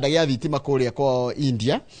mari kikanda gia thitima kuria kwa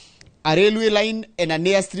India A railway line and an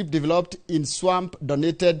airstrip developed in swamp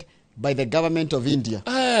donated by the government of India.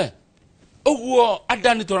 Uguo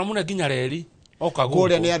Adani toramuna ginya reri.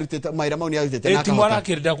 Kore ni arutete maira mau ni arutete na kahota. Timara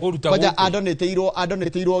kirida kuruta. Kwaja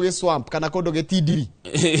adoneteirwo ge swamp kana kondo ge tidiri.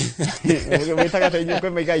 Wetaga tenyo kwe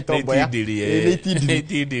maiga itombo ya. Ni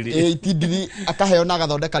tidiri akaheo na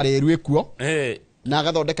gathondeka reru ekuo. Na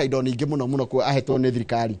agathondeka indo nyingĩ mũno kwa ahetwo nĩ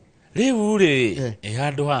thirikari. Riu ri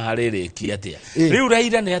handu haha rĩrĩki atia. Riu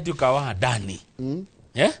Raila nĩ atuĩka wa Adani.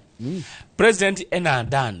 President ena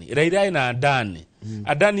Adani, Raila ena Adani.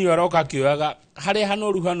 Adani waroka akioyaga harĩa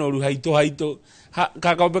hanoru haito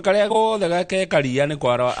kagombe karĩa gothe gake karia nĩ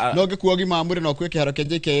kwara. No ngĩkuo gima mwĩrĩ no kuwe kĩharo kĩa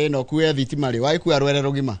JKA no kuwe thitima rĩ waikuwa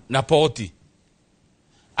rwerero gima na poti.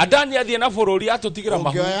 Adani athiĩ na bũrũri atũtigĩra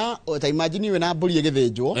mahu. Ngĩoya ta imagine we na mbũri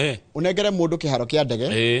ĩgĩthĩnjwo ũnengere mũndũ kĩharo kĩa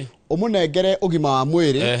ndege ũmũnengere ũgima wa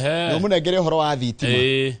mwĩrĩ na ũmũnengere ũhoro wa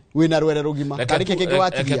thitima wĩna rwerero gima karĩ kĩngĩ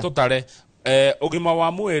watigia tũtare ũgima wa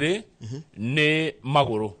mwĩrĩ nĩ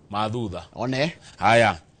magũrũ ma thutha one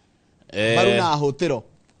haya maru na hũtĩro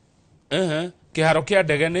kĩharo kĩa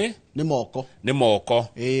ndege nĩ moko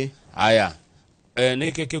haya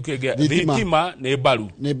niki kiu kingi thitima ni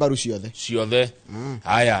baru ciothe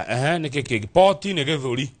haya niki kingi poti ni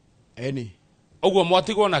githuri uguo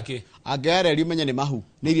mwatigwo naki angaya reri menye ni mahu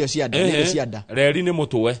ni irio cianda reri ni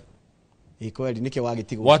mutwe kweli niki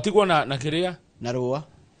wagitigwo watigwo na kiria na rua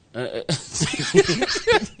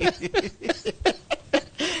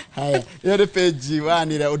haya yore page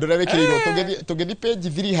 1 ire undu rewekirirwo tugithi page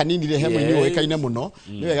 3 hanini re he muini oikaine muno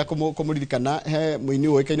ni wega kumuririkana he muini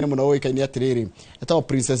oikaine muno oikaine atiriri etwa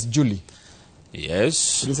Princess Julie.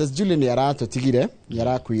 Yes, Princess Julie ni aratutigire ni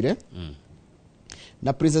arakuire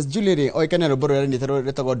na Princess Julie ri oikaine ruboro ni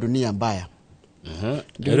retagwo dunia mbaya.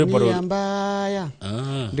 Dunia mbaya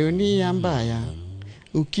dunia mbaya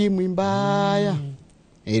ukimwi mbaya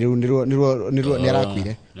ni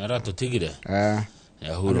arakuire ni aratutigire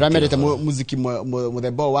Ramerete muziki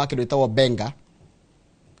muthemba wake witagwo Benga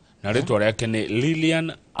na ritwa riake ni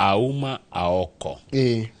Lilian Auma Aoko.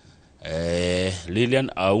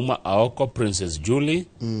 Lilian Auma Aoko, Princess Julie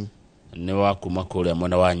ni wa kuma kuria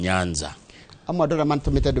mwena wa Nyanza. Amwe andũ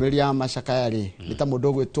mantumite ndũmĩrĩri ya macaka yarĩ nita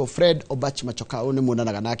mũndũ gwĩtwo Fred Obach Machoka ũyũ nĩ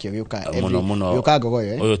muonanaga nake gĩũka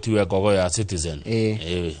ngogoyo ũyũ tiwe ngogoyo ya Citizen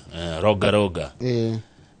roga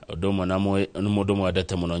Odomo na mũndũ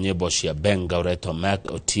mwendete mũno nyĩmbo cia Benga uretwo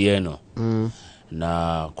Mac Otieno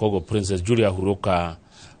na kogo Princess Julia huruka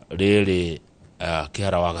rĩrĩ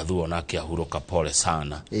kĩhara wa gathuo na kĩahuruka pole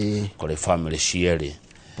sana kũrĩ family cieri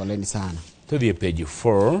poleni sana. Tuthie page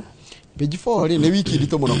 4. Page 4 ni wiki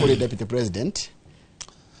ndito muno kuri deputy president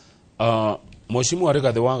Mheshimiwa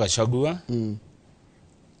Rigathi wa Gachagua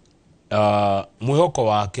mwihoko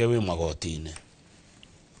wake wi magoti-inĩ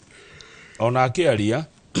ona akiaria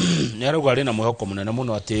ni arauga ari na mwihoko munene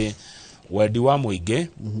muno ati wendi wa muingi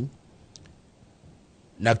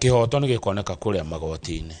na kihoto ni gikoneka kuria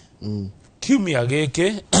magoti-inĩ kiumia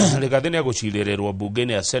giki Rigathi ni aguciririrwo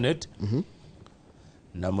bunge-inĩ ya Senate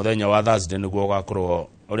na muthenya wa Thursday niguo gakorwo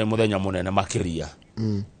uri muthenya munene makiria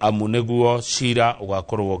amu niguo cira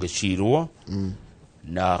ugakorwo gicirwo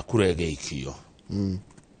na kuregeikio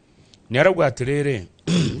ni arauga atiriri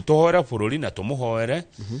tuhoere bururi na tumuhoere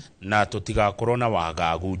na tutigakorwo na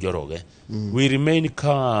wagagu njoroge we remain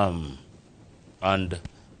calm and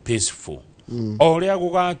peaceful oria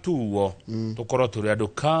gugatuo tukorwo turi andu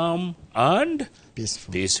calm and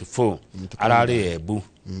peaceful arari Embu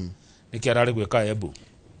niki arari gwika Embu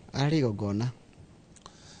ari gogona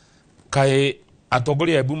kai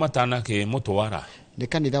atongoria Embu matana ke mutwara ni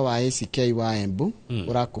kanitha wa ACK wa Embu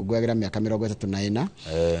urakungwagira miaka 34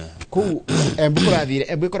 ku Embu kurathire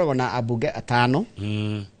Embu ikoragwo na abunge atano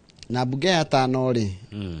na abunge atano ri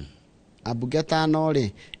abunge atano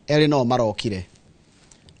ri eri no marokire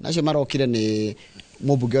nacio marokire ni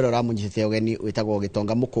mubunge ora ramunyithite ugeni witagwo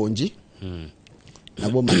Gitonga Mukunji na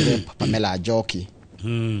bo mate Pamela Njoki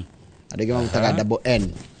arige mamutaga double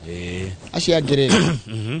N acio angire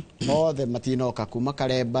mothe matinoka kuma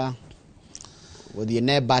Karemba guthie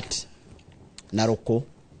Nebat na Ruku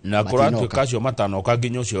na kuratuika acio matanoka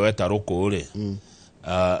nginya ucio weta Ruku ri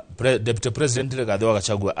deputy president Rigathi wa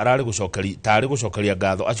Gachagua arari gucokeria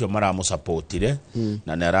ngatho acio maramusupportire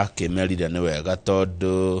na ni arakimerire ni wega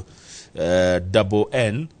tondu double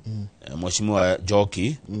N Mheshimiwa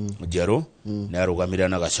Njoki Njeru ni arugamire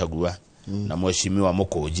na Gachagua na Mheshimiwa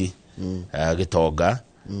Mukunji Gitonga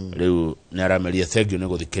riu ni arameria thengio ni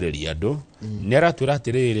guthikiriria andu ni aratwira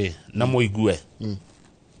atiriri na muigue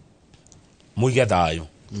muige thayo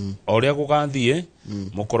oria gugathie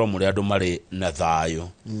mukoro muri andu mari na thayo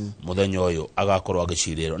muthenya uyu agakorwo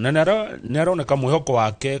agiciriro na naroneka mwihoko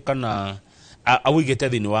wake kana awigete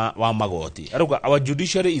thini wa magoti aruga our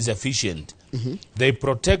judiciary is efficient. They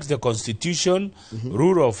protect the constitution,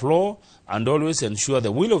 rule of law, and always ensure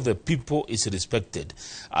the will of the people is respected.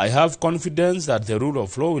 I have confidence that the rule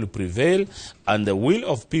of law will prevail and the will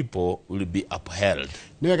of people will be upheld.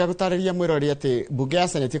 Niwega gutariria mwirori ati bunge ya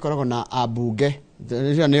Senate ikoragwo na abunge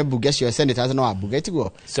ne bunge cio senators no abunge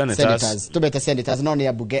tiguo senators tubete senators no ne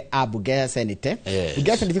abunge ya Senate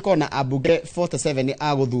bunge ya Senate ikoragwo na abunge 47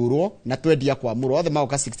 aguthurwo na 20 kwamurwo othe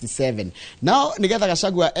magoka 67. Now nigetha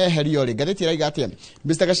Gachagua eherio ri ngathiti iraiga atia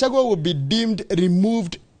Mr. Gachagua will be deemed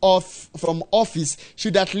removed from office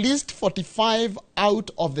should at least 45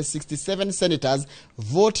 out of the 67 senators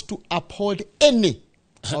vote to uphold any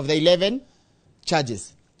of the 11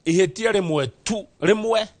 charges. Ihetia rimwe tu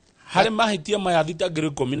rimwe hari mahitia maya thitangiri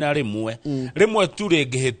 10 na rimwe tu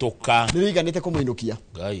ringihituka niriganite kumuinukia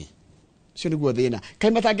ngai cio niguo thina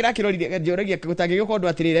kai matangira kirorire njoragia gutangirio kondu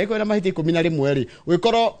atirire iko na mahitia 11 ri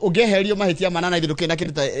wikorwo ungeherio mahitia manana ithuruke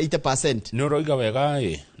kiruta 80%. ni uroiga wega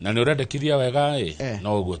na ni urendekithia wega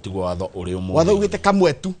no uguo tigwo watho uri umwe watho ugite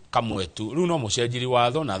kamwe tu riu no mucenjiri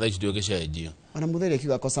watho na thaici ndio gicenjio ana mutheri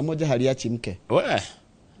kiuga kosa moja hali ya chimke we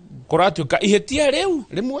kuratuka ihetia riu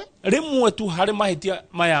rimwe tu hari mahitia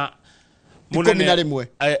maya munene rimwe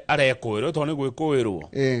arekwirwo to ni gwikwirwo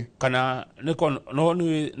kana niko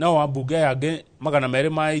no wambunge yange magana meri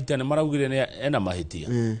maite ni maraugire ni ena mahitia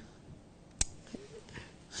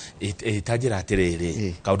itajira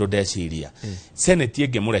atiriri kaundu ndeciria senate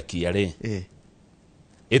ingemurekia ri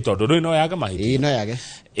tondu ri no yaga mahitia no yage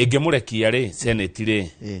ingemurekia ri senate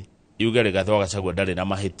ri yuge Rigathi Gachagua ndari na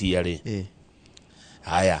mahitia ri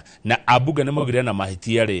haya na abunge ni maugire na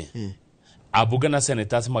mahitia ri abunge na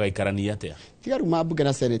senators magaikarania atia tigaru mabunge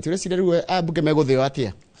na senate ure cireru abunge meguthio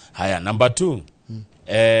atia haya number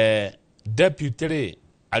 2 deputy ri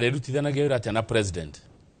arerutithanagia wira atia na president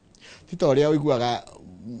titoria uiguaga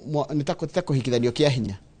nitako kuhikithanio kia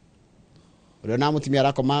hinya uri na mutimia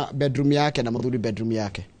arakoma bedroom yake na muthuri bedroom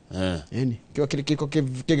yake yani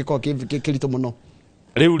kiko kirito muno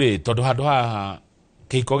riu ri tondu handu haha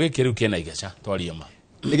kiko gikiru kena igeca twaria ma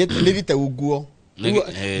nirite uguo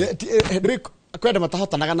kwenda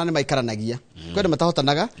matahotanaga na ni maikaranagia kwenda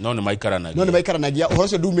matahotanaga no ni maikaranagia uhoro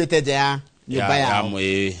cio ndumite nje ya nyumba ya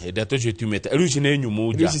ndeto cio tumite riu ici ni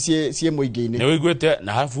nyumu nja cie muingi-ini ni wiguite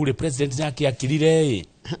na harafu ri president yake akirire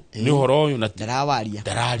ni uhoro uyu na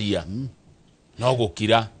ndararia no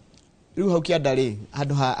gukira riu hau kiandari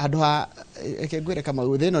handu ha ngwire kama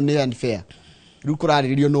uthino ni unfair riu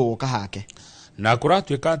kuraririo no guka hake na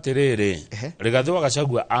kuratuika atiriri Rigathi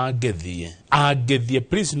Gachagua angethie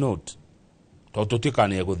please note to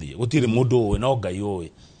tutikane eguthie gutire mundu we no ngai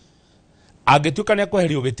we angituikane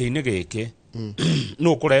kweherio giti-ini giki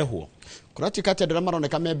no kurehwo kuratuika ati andira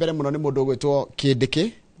maroneka membere muno ni mundu gwitwo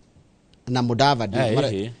Kindiki na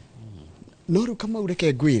Mudavadi no riu kama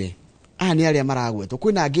ureke ngwire ni aria maragwetwo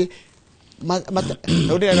kwina angi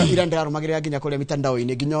ira ndirarumagirira nginya kuria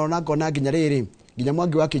mitandao-ini nginya ona ngona nginya riri nginya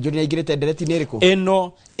Mwangi wa Kinjuri na igirete ndereti ni riku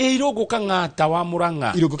eno irungu kang'ata wa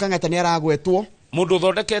Murang'a irungu kang'ata ni aragwetwo mundu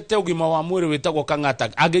thondekete ugima wa mwiri witagwo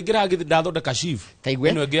kang'ata angingira ndathondeka chief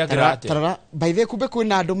ino ngiagira tarara by the kumbe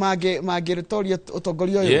kwina andu mangiritoria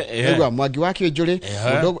utongoria uyu nigwa Mwangi wa Kinjuri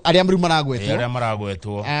mundu aria muri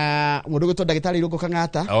maragwetwo mundu gwitwo ndagitari irungu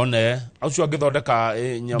kang'ata one ucio angithondeka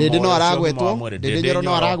nyamo ndindi no aragwetwo ndindi nyoro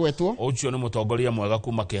no aragwetwo ucio ni mutongoria mwega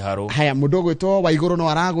kuma Kiharu haya mundu gwitwo Waiguru no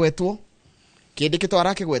aragwetwo Kindiki to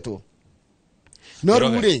arakigwetwo no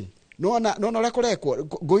ruri no ria kurekwo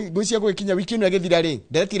nguicia gwikinya wiki ino egithira ri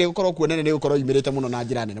nderetire gukorwo kuo nene ni gukorwo imirite muno na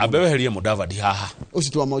njira nene abeweherie Mudavadi haha uci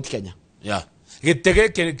twa Mount Kenya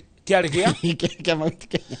gitege kiari kia Mount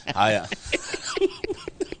Kenya haya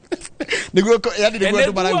niguo yani niguo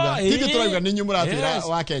andu marauga tithi turauga ni nyu muratira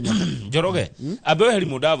wa Kenya Njoroge abeweherie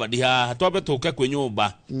Mudavadi haha twambe tuke kwi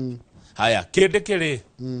nyumba haya Kindiki ri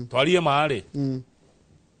twarie maari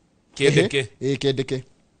Kindiki Kindiki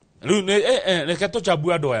riu reke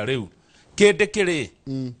tucambue andu aya riu Kindiki ri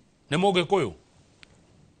ni Mugikuyu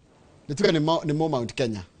nituga ni mo Mount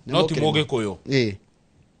Kenya no ti Mugikuyu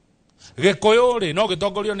Gikuyu ri no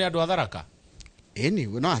gitongorio ni andu atharaka ni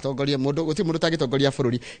no atongoria mundu guti mundu tagitongoria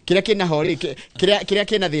bururi kiria kina ho ri kiria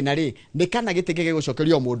kina thina ri ni kana gitike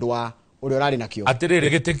gigucokerio mundu wa uri urari nakio atiriri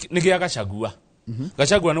giti ni gia Gachagua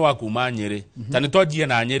Gachagua ni wa kuma Nyeri tani twanjie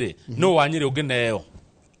na Nyeri no wa Nyeri ungineo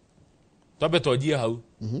twambe twanjie hau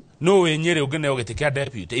no we Nyeri ungineo giti kia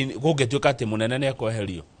deputy gugituika ati munene ni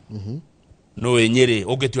ekweherio no we Nyeri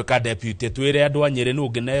ugituika deputy twire andu a Nyeri no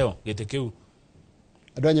ungineo giti kiu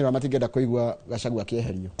Andũ a Nyĩrĩ matingĩenda kũigua Gachagua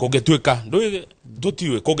akĩeherio. Kũngĩtuĩka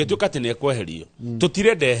tũtiũĩ kũngĩtuĩka atĩ nĩ ekweherio.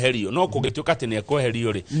 Tũtirenda eherio no kũngĩtuĩka atĩ nĩ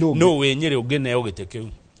ekweherio rĩ no wĩ Nyĩrĩ ũngĩneo gĩtĩ kĩu.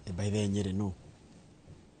 By the Nyĩrĩ no.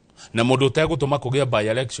 Na mũndũ ũtegũtũma kũgĩa by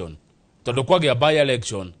election tondũ kwagĩa by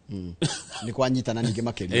election nĩ kwanyitana ningĩ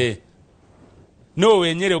makĩria. No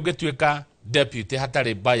wĩ Nyĩrĩ ũngĩtuĩka deputy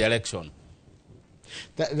hatarĩ by election.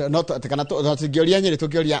 No kana tũngĩoria Nyĩrĩ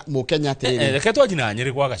tũngĩoria Mũkenya atĩrĩrĩ. Reke twanjie na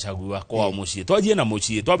Nyĩrĩ kwa Gachagua kwa mũciĩ. Twanjie na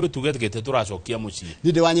mũciĩ twambe tuge gĩtĩ tũracokia mũciĩ.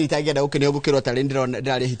 Ndĩ wa Nyĩrĩ tangĩenda gũkenio gũkĩrwo tarĩ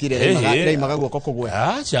ndĩrarĩ hitire reimaga guoko kũgwe.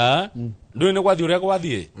 Acha ndũĩ nĩ gwathi ũrĩa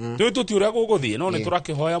gwathiĩ. Ndũĩ tuti ũrĩa gũgũthiĩ no nĩ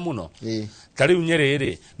tũrakĩhoya mũno. Ta rĩu Nyĩrĩ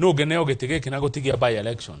rĩ no ũngeneo gĩtĩ gĩkĩ na gũtigia by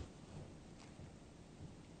election.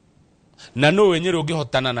 Na no wĩ Nyĩrĩ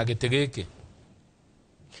ũngĩhotana na gĩtĩ gĩkĩ.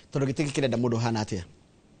 Tondũ gĩtĩ gĩkĩ kĩrenda mũndũ hana atĩa.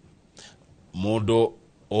 Mũndũ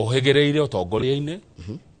ũhĩgĩrĩire ũtongoria-inĩ.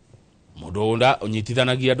 Mũndũ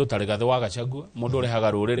ũnyitithanagia andũ tarĩ Gathe wa Gachagua, mũndũ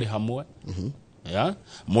ũrehaga rũrĩrĩ hamwe.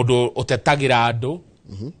 Mũndũ ũtetagĩra andũ,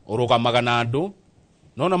 ũrũgamaga na andũ.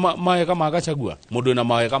 Nona mawega ma Gachagua, mũndũ ena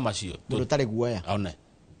mawega macio. Mũndũ tarĩ guoya. One.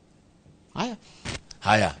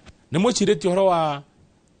 Haya. Nĩ mwĩcirĩtie ũhoro wa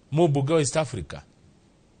mũmbunge wa East Africa.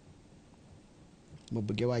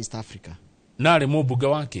 Mũmbunge wa East Africa. Narĩ mũmbunge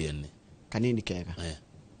wa Kĩeni. Kanini kega.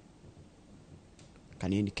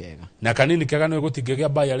 Kanini kega. Na kanini kega no gũtingĩgĩa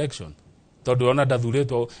by election. Tondũ ona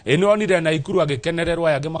ndathurĩtwo. Nĩ onire na Ikuru agĩkenererwo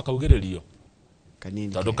aya angĩ makaugĩrĩrio.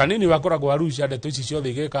 Kanini. Tondũ kanini wakoragwo Arusha ndeto ici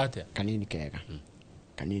ciothe igĩka atĩa. Kanini kega.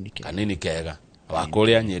 Kanini kega. Wa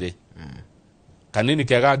kũrĩa Nyĩrĩ. Kanini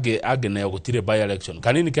kega angĩneo gũtirĩ by election.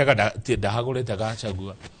 Kanini kega ndahagũrĩte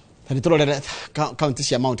Gachagua. Tani tũrorere county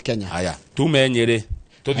cia Mount Kenya. Haya, tume Nyĩrĩ,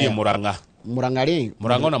 tuthiĩ Mũrang'a. Mũrang'a rĩ.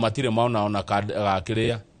 Mũrang'a na matirĩ maona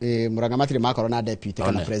gakĩrĩa. Mũrang'a matirĩ makorwo na deputy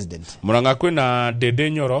kana president. Mũrang'a kwĩna Ndĩndĩ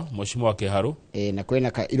Nyoro, Mũcimo wa Kĩharũ. Na kwĩna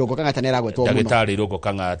Irũngũ Kang'ata nĩ aragwetwo mũno. Ndagĩtarĩ Irũngũ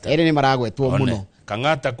Kang'ata. Erĩ nĩ maragwetwo mũno.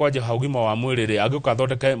 Kang'ata kwanja haugima wa mwĩrĩ rĩ agĩũka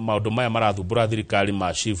thondeke maũndũ maya marathumbũra thirikari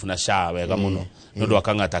ma chief na SHA wega mũno. Nĩ ũndũ wa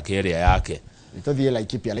Kang'ata kĩrĩa yake. Nitũthiĩ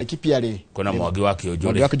Laikipia rĩ. Kuna Mwangi wa Kĩũnjũ.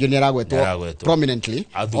 Mwangi wa Kĩũnjũ nĩ aragwetwo prominently.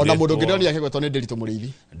 Ona mũndũ ũngĩ ndonire akĩgwetwo nĩ Nderitu Mũrĩithi.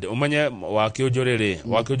 Umenye wa Kĩũnjũ rĩ,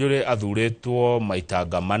 wa Kĩũnjũ rĩ athurĩtwo maita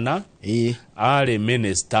ngamana. Arĩ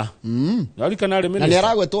minister. Arikana arĩ minister. Na nĩ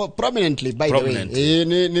aragwetwo prominently by the way.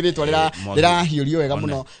 Nĩ rĩtwa rĩrahiũrio wega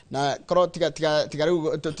mũno. Na korwo tiga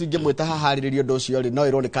rĩu tũtingĩmwĩta haharĩrĩrio ũndũ ũcio rĩ no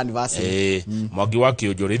ĩrwo nĩ canvas. Mwangi wa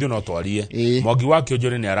Kĩũnjũ rĩ no twarie. Mwangi wa Kĩũnjũ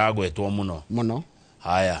rĩ nĩ aragwetwo mũno.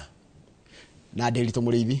 Haya. Na Nderitu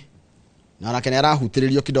Mũrĩithi na nake nĩ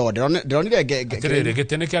arahutĩrĩrio kidogo ndĩronire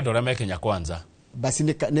gĩtĩ nĩ kĩa andũ arĩa me Kenya Kwanza basi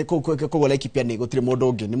nĩ kũgũa Laikipia nĩ gũtirĩ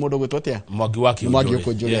mũndũ ũngĩ nĩ mũndũ ũgwĩtwo atĩa Mwangi wa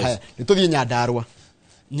Kĩũnjũ. Haya nĩ tũthiĩ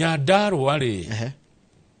Nyandarũa rĩ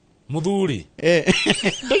mũthuri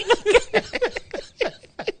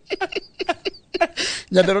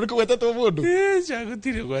Nyandarũa nĩ kũgwetetwo mũndũ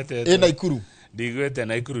gũtirĩ gwetetwo Naikuru ndigwete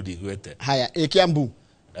Naikuru ndigwete haya Kiambu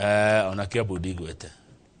ona Kiambu ndigwete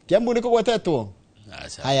Kiambu nĩ kũgwetetwo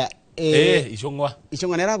haya Icũng'wa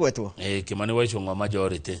nĩ aragwetwo Kimani wa Icũng'wa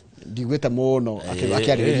majority ndigwete mũno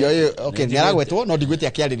akĩarĩrĩrio okay nĩ aragwetwo no ndigwete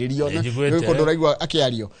akĩarĩrĩrio nĩ kũndũ raigua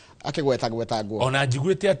akĩario akĩgwetagwetangwo ona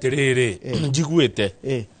njiguĩte atĩrĩrĩ njiguĩte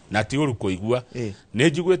na ti ũru kũigua nĩ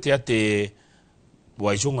njiguĩte atĩ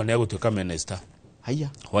wa Icũng'wa nĩ agũtuĩka minister haya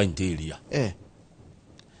wa interior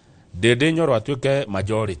Ndĩndĩ Nyoro atuĩke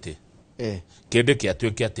majority kĩndĩ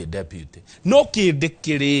kĩatuĩke atĩ deputy no kĩndĩ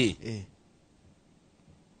kĩrĩ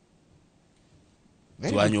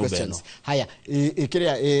twa nyũmba ĩno haya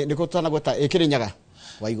kĩrĩa nĩ gũtanagweta Kĩrĩnyaga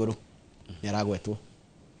Waigũrũ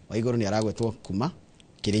nĩ aragwetwo kuma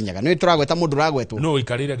Kĩrĩnyaga nĩ tũragweta mũndũ ũragwetwo no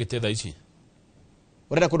ikarĩre gĩtĩ thaa ici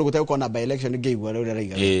ũrenda kũndũ gũtegũkorwo na by election ngĩigua rĩu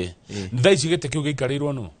rĩraiga thaa ici gĩtĩ kĩu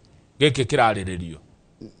gĩikarĩirwo no gĩkĩ kĩrarĩrĩrio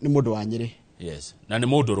nĩ mũndũ wa Nyĩrĩ yes na nĩ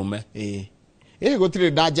mũndũ rũme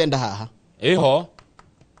gũtirĩ na agenda haha ho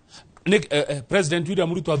President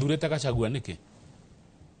William Ruto athurĩte Gachagua nĩkĩ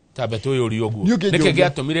tambe tũyũrio ũguo nĩkĩ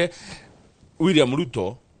gĩatũmire William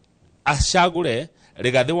Ruto acagũre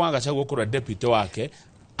Rigathi wa Gachagua kũrĩa deputy wake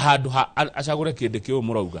handũ acagũre kĩndĩ kĩu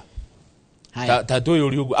mũrauga ta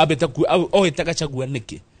tũyũrio ũguo ambĩte ohete Gachagua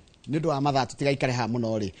nĩkĩ nĩ ũndũ wa mathaa tũtigaikare haha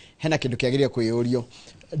mũno rĩ hena kĩndũ kĩagĩrĩire kwĩyũrio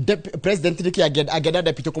president nĩkĩ angenda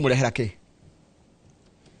deputy kũmũrehera kĩ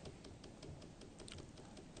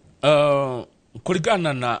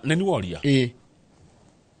kũringana na nĩ woria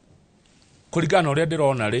kũringana ũrĩa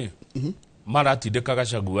ndĩrona rĩ maratindĩka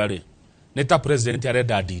Gachagua rĩ nĩ ta president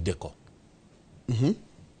arenda ndindĩko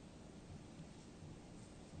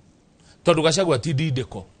tondũ Gachagua ti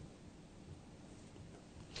ndindĩko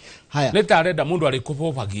haya nĩ ta arenda mũndũ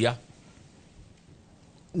arĩkũbũbagia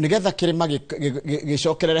nĩgetha kĩrĩma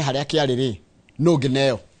gĩcokerere harĩa kĩarĩ rĩ no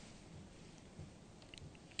ngeneo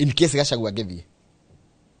in case Gachagua ngethie,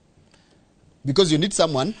 because you need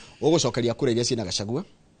someone ugucokeria kura iria ciina Gachagua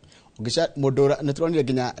ungisha mundu nituronire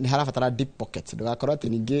nginya ni harabatara deep pocket ndugakorwo ati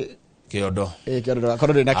ningi kiondo kiondo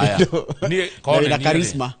korwo na kindu ni korwo na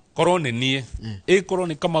charisma korwo ni nie korwo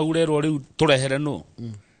ni kamaurerwo riu turehere no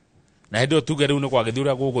na hindi tuge riu ni kwagithia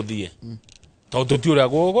uria guguthie to tuti uria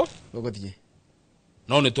guguthie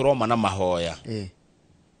no ni turoma na mahoya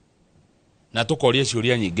na tukoria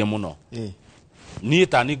ciuria nyingi muno nie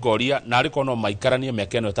tani ngoria na ariko no maikaranie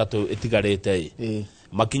miaka ino 3 itigarite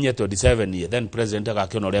makinye 27 year then president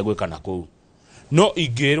agakiona uria gwikana kuu no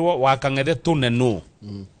ingirwo wakang'ethe tunenu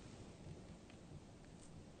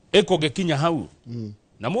gikinya hau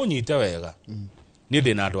na munyite wega ni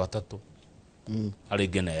ndina andu atatu ari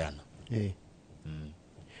ngeneana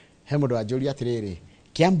he mundu anjuri atiriri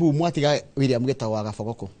Kiambu mwatiga William Gitau wa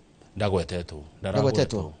Gabogoko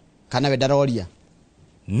ndagwetetwo kana we ndaroria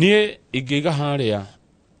nie ingiga haria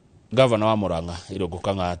governor wa Murang'a Irungu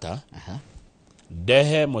Kang'ata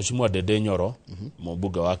ndehe Mheshimiwa Ndindi Nyoro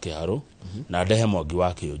mũmbunge wa Kiharu na ndehe Mwangi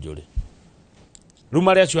wa Kĩũnjũrĩ rĩu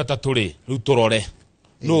marĩa acio atatũ rĩ rĩu tũrore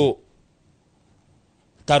no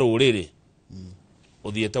tarũrĩrĩ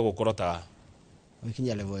ũthiĩte gũkorwo ta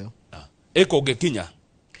ũkinya level yo ĩkũngĩkinya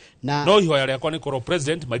na no ihoya rĩakwa nĩ korwo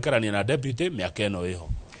president maikarania na deputy mĩaka ĩno ĩho.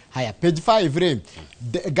 Haya, page 5 rĩ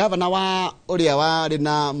governor wa uria wari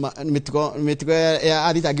na mitugo ya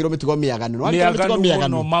athitangirwo mitugo miaganu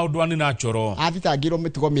no maundu ani natural athitangirwo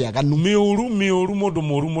mitugo miaganu miuru mundu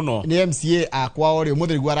muru muno ni MCA akwa uri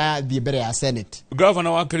umuthi rigwa arathie mbere ya Senate.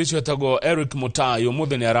 Governor wa Kericho tago Eric Mutai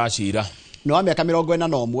umuthi ni aracira no wa miaka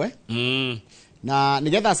 41 na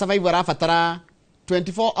nigetha survive arabatara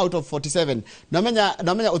 24 out of 47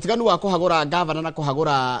 namenya utiganu wa kuhagura governor na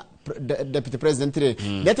kuhagura deputy president re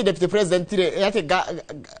neti deputy president re yati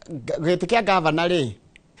getikia governor re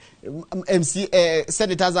MC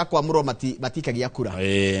senators akwa muro matikagia kura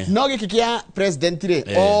no gikikia president re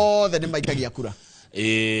the name maikagia kura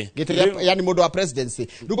getikia yani mundu wa presidency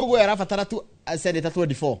ruko arabatara tu senator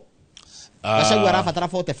 24 Gachagua arabatara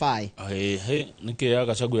 45 niki ya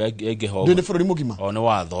Gachagua egeho ndi bururi mugima one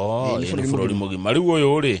watho ni bururi mugima riu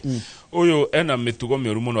uyu ri uyu ena mitugo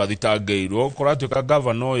miuru muno athitangeirwo koratuika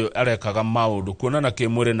governor uyu arekaga maundu kuonana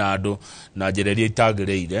kimwiri na andu na njereria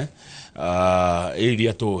itagireire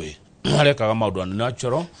iria tuwi arekaga maundu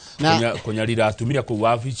natural kunyarira atumia ku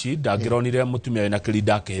wabici ndangironire mutumia wina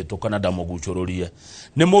kirinda akihituka na ndamugucururie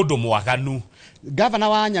ni mundu mwaganu. Governor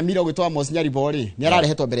wa Nyamira gwitwa Amos Nyaribori ni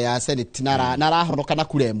ararehetwo mbere ya Senate na arahonoka na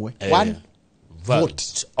kura imwe one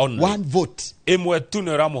vote imwe tu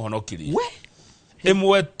ni ramuhonokirie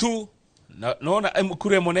imwe tu naona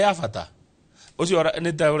kura imwe ni yabata ucio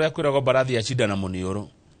ni ta uria kwiragwo barathi ya shida na muniuru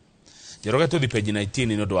jeroge tuthi page 19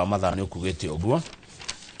 ni ndu wa mathani ukugite oguo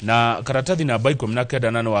na karatathi namba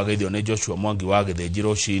 19 na no wageithio ni Joshua Mwangi wa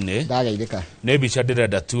Githĩnjĩro cine ndageithĩka nĩ mbica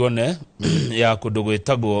ndĩrenda tuone ya kũndũ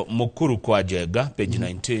gwĩtagwo Mũkuru kwa Njenga page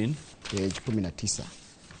 19 page 19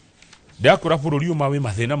 ndakora bũrũri ũma wĩ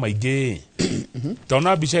mathĩna maingĩ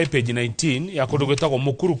tona mbica page 19 ya kũndũ gwĩtagwo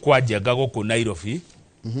Mũkuru kwa Njenga gũkũ Nairobi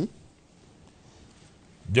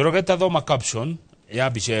Njorogeta thoma caption ya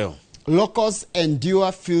mbica ĩyo locals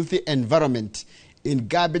endure filthy environment in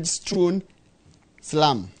garbage strewn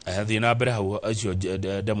slum. Thina mbere hau acio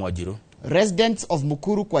Ndemwanjirũ. Residents of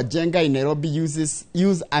Mukuru kwa Njenga in Nairobi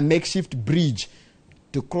use a makeshift bridge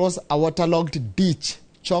to cross a waterlogged ditch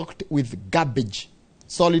choked with garbage,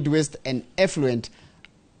 solid waste and effluent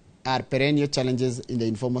are perennial challenges in the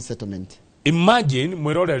informal settlement. Imagine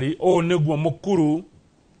mwiroreri niguo Mukuru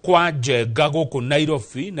kwa Njenga gũkũ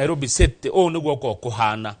Nairobi city niguo ko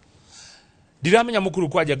kuhana. Ndiramenya Mukuru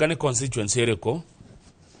kwa Njenga ni constituency ĩrĩkũ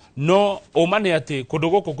no omane ati kundu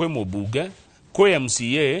guku kwi mubunge kwi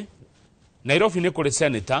MCA Nairobi ni kuri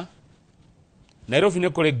senator Nairobi ni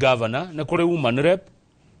kuri governor ni kuri woman rep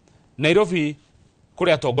Nairobi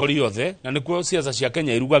kuri atongoria othe na nikuo siasa cia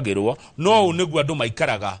Kenya irugagirwo no niguo andu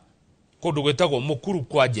maikaraga kundu gwetagwo Mukuru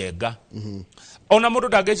kwa Njenga ona mundu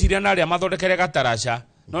ndangeciria na aria mathondekere gataraca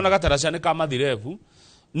no na gataraca ni kamathirebu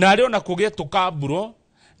na aria ona kugie tukamburo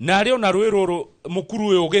na aria ona rwiruru Mukuru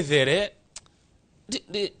uyu githere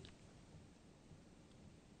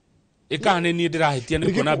ikane ni ndirahitia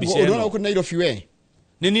ni kuona mbica ĩno unaona uko Nairobi we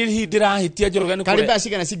ni ni ndirahitia Njoroge ni kariba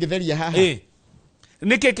cigana cingetheria haha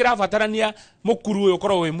niki kirabatarania Mukuru uyu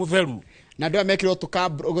korwo wi mutheru na ndio mekirwo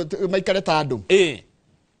tukamburo maikare ta andu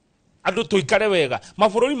andu tuikare wega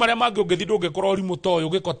mabũrũri maria mangĩ ũngĩthi ndũngĩkorwo ri mutoyo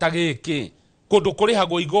gĩkota gĩkĩ kundu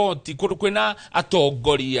kurihagwo igoti kundu kwina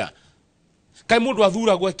atongoria kai mundu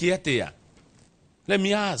athuragwo eki atia let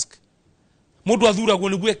me ask mundu athuragwo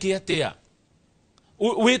niguo eki atia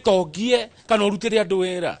witongie kana urutire andu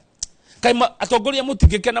wera kai atongoria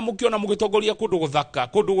mutingikena mukiona mugitongoria kundu guthaka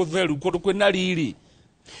kundu gutheru kundu kwina riri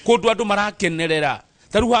kundu andu marakenerera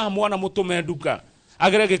taru haha mwana mutume nduka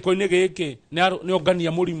agere gikoini giki ni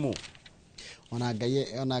ongania murimu ona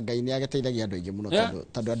ngai ni ageteithagia andu aingi muno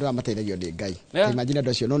tondu andu amateithagio ni ngai imagine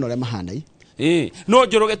andu acio no ore mahanai no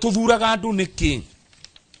Njoroge tuthuraga andu niki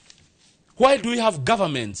why do we have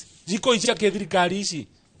governments ziko icia ke thirikari ici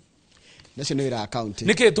nacio ni wira account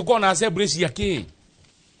niki tukona assembly cia ki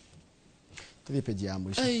tuthi page ya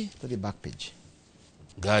mwisho tuthi back page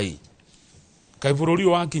ngai kai bururi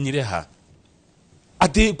wakinyire ha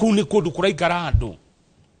ati ku ni kundu kuraikara andu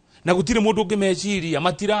na gutire mundu ngimeciria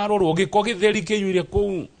matirarorwo giko githeri kiyuire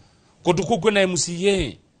kuu kundu ku kwina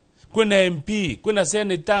MCA kwina MP kwina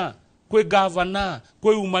senator kwi governor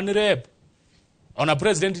kwi woman rep ona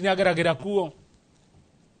president ni ageragira kuo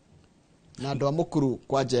na andu amukuru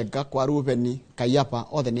kwa Njenga kwa Rubeni Kaiapa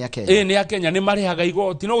othe ni Akenya ni Akenya ni marihaga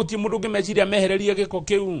igoti no gutie mundu ngimeciria mehererie giko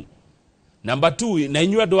kiu number 2 na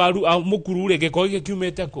inyu andu amukuru ri giko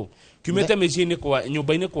gikiumete ku kiumete micini kwa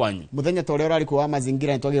nyumba-ini kwanyu muthenya tore urari ku wa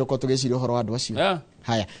mazingira ni twagire ko tugiciria uhoro wa andu acio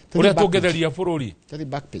haya uria tungetheria bururi tuthi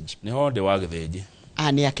back page ni honde wa githinji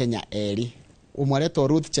ni Akenya eri umwe aretwo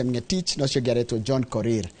Ruth Chemngetich no cio aretwo John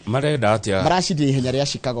Korir marenda atia maracindire ihenya ria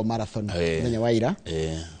Chicago Marathon muthenya wa ira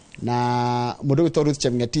na mundu witwo Ruth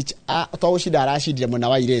Chemngetich to ucinda aracindire mwena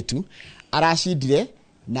wa iretu aracindire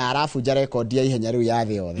na arafunja record ya ihenya riu ya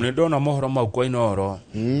thi yothe ni ndona mohoro mau kwa inoro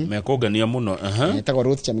mekongania muno etagwo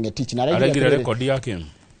Ruth Chemngetich na aregire record yake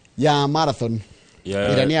ya marathon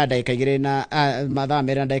ira ni ndagika 2 na mathaa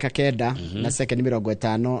 2 na ndagika 9 na second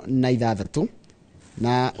 56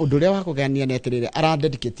 na undu ria wa kugania ni atirire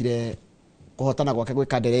aradedicatire kuhotana gwake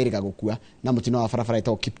gwika ndereriga gukua na mutino wa barabara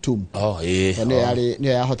ito Kiptum ni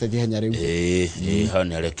yahotethi henya riu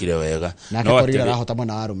hani arekire wega na Korira arahota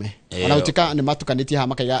mwana wa arume ona utika ni matukanitie ha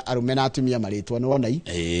makaiga arume na atumia maritwa ni wona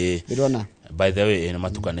ndona by the way ni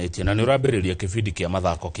matukanitie na ni urambiriria kibindi kia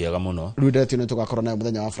mathako kiega muno rude tino tugakorwo na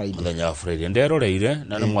muthenya wa Friday nderoreire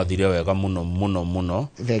na ni mwathire wega muno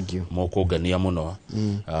thank you mukungania muno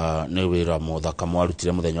ni wira muthaka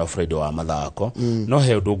mwarutire muthenya wa Friday wa mathako no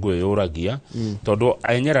he undu ngwiyuragia tondu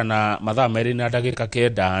aenyera na mathaa 2 na ndagika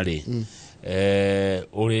 9 ri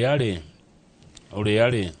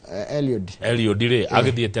uriari Eliud ri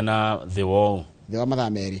agithiete na the wall wa mathaa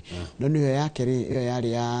 2 no niyo yake ri iyo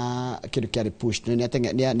yari ya kindu kiari push ni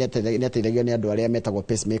ateithagio ni andu aria metagwo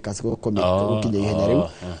pacemakers gukinya ihenya riu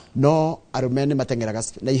no arume ni matengeraga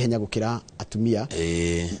na ihenya gukira atumia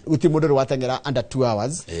uti mundu watengera under 2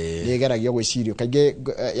 hours ni geragio gwicirio kainge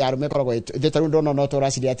ya arume koragwo thetaru ndono no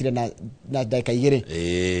toraciri atire na ndagika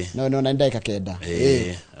 2 no na ndagika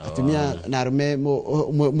 9 atumia na arume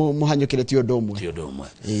muhanyukire ti undu umwe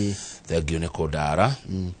thank you ni kudara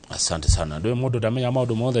asante sana ndio mundu ndamenya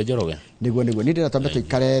maundu mothe Njoroge niguo ni ndira twambe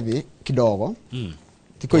tuikare thi kidogo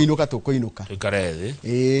tikuinuka tuikare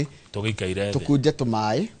thi tugikaire thi tukuje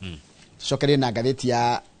tumai tucokerie na ngatheti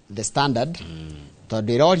ya The Standard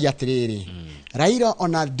tondu iroria atiriri Raila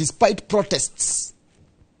ona despite protests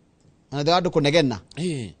ana andu kunegena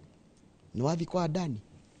ni wathi kwa ndani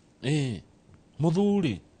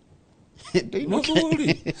muthuri ndeinuke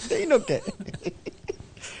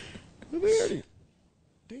really?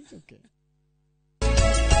 It's okay.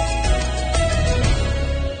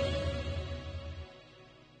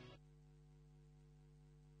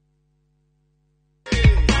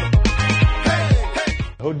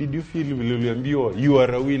 How did you feel uliambiwa you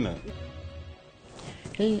are a winner?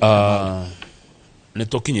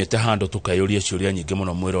 Nitukinyete hando tukayuria ciuria nyingi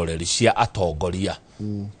muno mwiroreri cia atongoria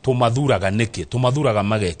tumathuraga niki tumathuraga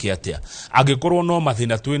mageke atia angikorwo no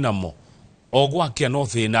mathina twinamo ogwakia no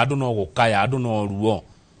thina andu no gukaya andu no ruo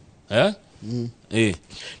ni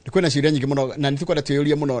kwena ciuria nyingi muno na nitukwenda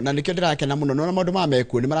tuyuria muno na nikio ndirakena muno no maundu ma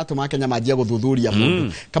mekuo ni maratuma Kenya manjia guthuthuria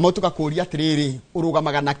mundu kama tugakuria atiriri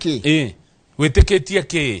urugamaga na ki witikitie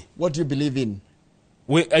ki what do you believe in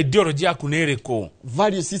we ideology yaku ni iriku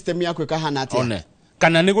value system yaku ikahana atia one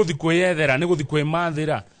kana ni guthi kwiyethera ni guthi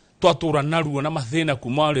kwimathira twatura naruo na mathina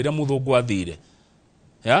kuma riria muthungu athire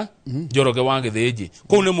Njoroge wa Githĩnji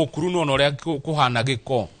kuu ni mukuru no noria kuhana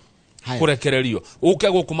giko kurekererio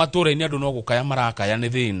uke guku matura-ini andu no gukaya marakaya ni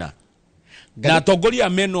thina na atongoria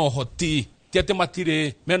meno hoti tiate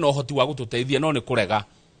matire meno hoti wa gututeithia no ni kurega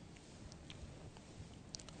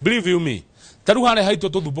believe you me taru hane haito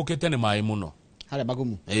tuthumbukite ni mai muno hale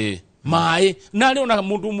magumu mai na ri ona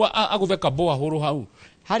mundu agutheka boa huru hau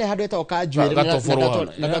hale hadu eta okajwire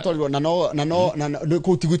na gatolirwo na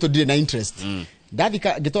ko tigwito dire na interest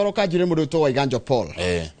ndathika gitoro kajire mundu to Waiganjo Paul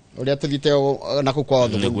uria tuthite na kukwao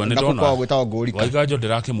na kukwao gwitao nguri Waiganjo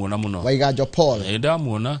ndirakimuona muno Waiganjo Paul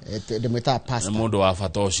ndamuona ndimwita pastor mundu wa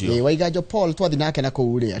bata ucio Waiganjo Paul twathi nake na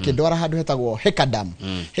kuuri akindwara handu hetagwo Hekadam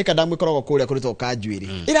Hekadam ikoragwo kuria kurito kanjuiri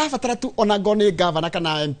irabatara tu ona ngoni governor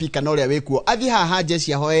kana MP kana uria wikuo athi haha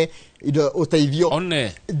jeshi ahoe indo uteithio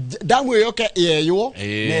one damu yoke yeyo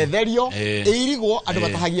netherio irigwo andu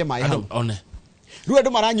batahagie mai hau one Rua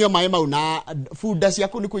andu maranyua mai mau na funda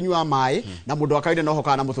ciaku ni kunyua mai na mundu akaide no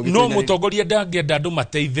hoka na mutugi no mutongoria ndangenda andu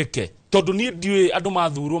mateithike tondu ni ndiwe andu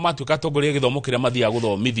mathurwo matuika atongoria githomo kiria mathia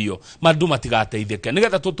guthomithio mandu matigateithike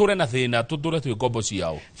nigetha tuture na thina tuture twi ngombo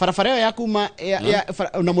ciao farafara yo yakuma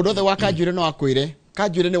na mundu othe wakanjuire no akwire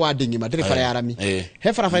kanjuire ni wa ndingima ndiri bara ya rami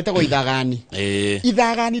he farafara itagwo ithagani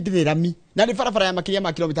ndiri rami na ni farafara ya makiria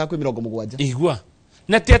ma kilomita 70 igua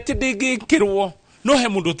na ti ati ndingikirwo no he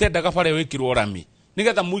mundu tendaga bara wikirwo rami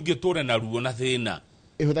nigetha muingi ture na ruo na thina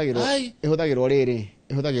ihuthagirwo riri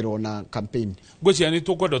ihuthagirwo na campaign ngwiciria ni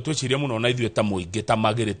tukwenda twiciria muno na ithuĩ ta muingi ta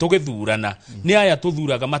magiri tugithurana ni aya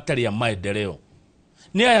tuthuraga matari ya maendeleo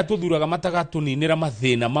ni aya tuthuraga matagatuninira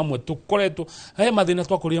mathina mamwe tukoretwo he mathina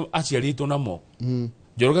twakuria aciari itu namo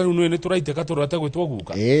Njoroge riu ni turaiteka turate gwitwo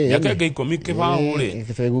guka yake 10 kibao ri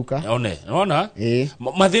kifeguka ona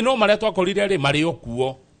mathina maria twakorire ri mari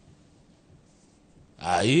okuo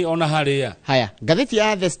ai ona haria haya ngatheti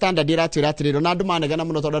ya The Standard iratwira atiriro na andu manegena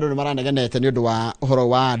muno tondu andu ni maranegenete ni undu wa uhoro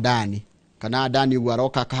wa Adani kana Adani ugu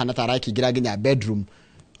aroka kahana ta arakingira nginya bedroom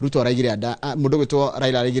Ruto araigire mundu gwitwo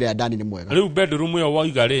Raila araigire Adani ni mwega riu bedroom yo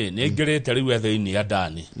waiga ri ni ingirite riu ethe-ini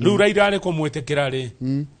Adani riu Raila ari kumwitikira ri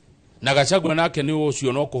na Gachagua nake ni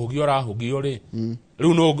ucio no kuhugio rahugio ri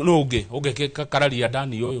riu no ungi kararia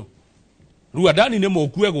Adani uyu riu Adani ni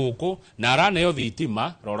mukue guku na araneo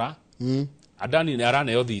thitima rora Adani ni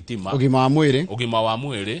araneo thitima ugima wa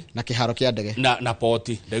mwiri na kiharo kia ndege na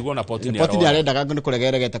poti ndaigua na poti ni poti ni arendaga ni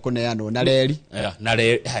kuregeregete kuneanwo na reri na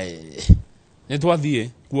reri ni twathie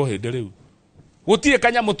kuo hindi riu gutire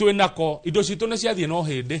kanyamu twi nako indo citu ni ciathie no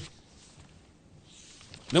hindi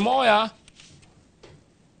ni moya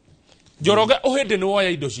Njoroge uhindi ni woya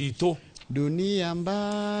indo citu dunia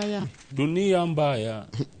mbaya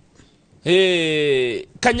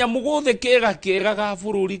kanyamu guthe kega ga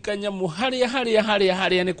bururi kanyamu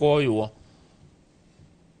haria ni koywo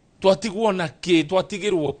twatigwo na ki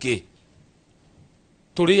twatigirwo ki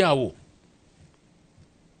turi awu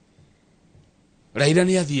Raila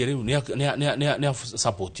ni athie riu ni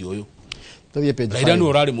support uyu tuthie page 5 Raila ni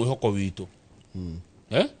urari mwihoko witu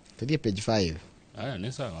tuthie page 5 aya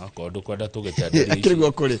ni sawa akondu kwenda tugitendera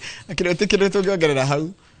akirigwo kuri akirotike tungiongerera hau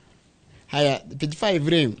haya page 5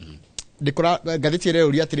 ri ndikora ngatheti ri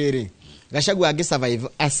uria atiriri Gachagua angi survive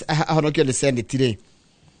as ahonokio ni Senate ri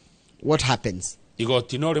what happens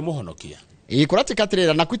igoti no ri muhonokia ikuratika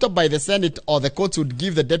atirira na kwito by the Senate or the court would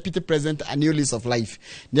give the deputy president a new lease of life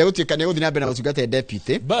ni gutika ni guthina mbere na gutungata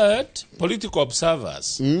deputy but political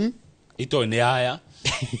observers ito ni aya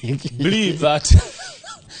believe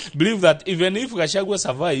that even if Gachagua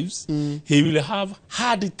survives he will have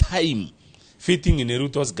hard time fitting in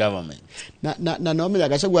Ruto's government na no menya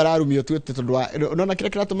Gachagua ararumio twete tondu unaona kile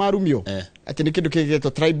kiratuma arumio ati ni kindu kigeto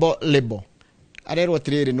tribal labor arerwo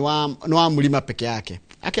atiriri ni wa mulima peke yake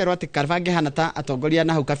akerwo ati Karvange hana ta atongoria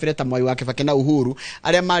na hau kabire ta Mwai wa Kibaki na Uhuru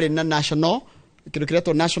aria mari na national kindu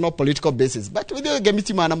kiretwo national political basis but with the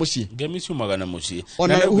gemiti mana muci magana muci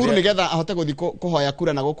ona Uhuru nigetha ahote guthi kuhoya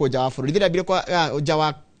kura na guku nja wa bururi thira bire kwa nja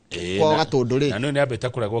wa kwa Gatundu ri na no ni ambeta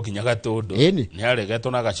kuragwo kinya Gatundu ni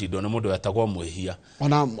aregetwo na gacindo ni mundu etagwo Mwihia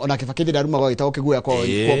ona Kibaki thira ruma gwa itagwo kiguya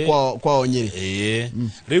kwa Onyiri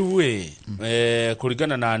riu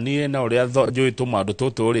kurigana na nie na uria njui tumandu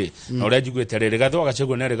tutu ri na uria njiguite riri Gathwa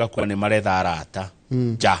Gachagua ni regakwa ni maretha arata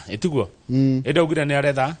ja itiguo enda ugira ni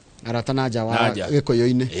aretha arata na nja wa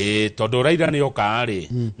gikuyu-ini tondu Raila ni oka ri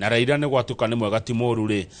na Raila ni gwatuka ni mwega ti muru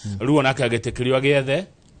ri riu onake agitikirio agiethe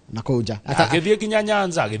na kuja agithie kinya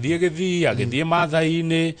Nyanza agithie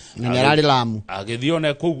Mathai-ini ni arari Lamu agithie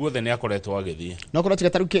ona kuu guothe ni akoretwo agithie no kuroti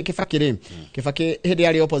gataru Kibaki ri Kibaki hindi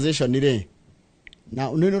ari opposition ri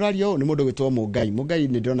na ni rario ni mundu gwitwo Mugai ni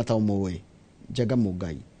ndirona ta umuwi Njenga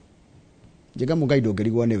Mugai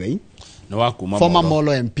ndungirigwo ni wei no wakuma former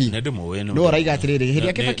Molo MP ne ndimuwi no raiga atiriri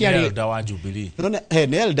hindi Kibaki ari elder wa Jubilee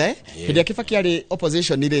ni elder hindi Kibaki ari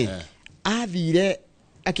opposition ri athire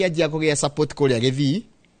akianjia kugia support kuria Githii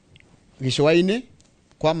Gicua-ini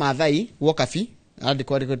kwa Mathai Wokabi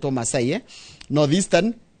andikwa riketwo Masai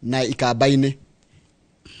Northeastern na Ikamba-ini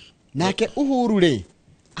nake Uhuru ri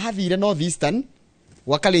athire Northeastern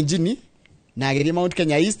wa Kalenjin na agithie Mount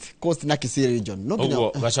Kenya East Coast na Kisii region no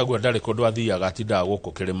nginya Gachagua ndari kundu athiaga atindaga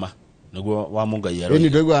guku kirima niguo wa Mungai Ni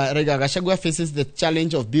ndogwa Rigathi Gachagua faces the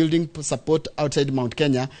challenge of building support outside Mount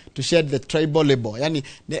Kenya to shed the tribal label. Yani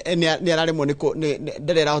ni ararimo niko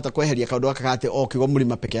nderera hota kweheria kaundu akagate o kigo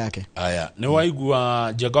murima peke yake. Aya ni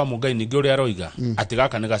waigua Njenga wa Mungai ningi uri aroiga ati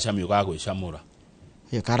gaka ni gacamio ga gwicamura.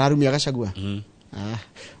 Ye kararumia Gachagua.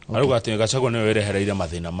 Aruga ati Gachagua ni werehereire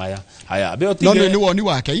mathina maya. Aya abe otige. No ni woni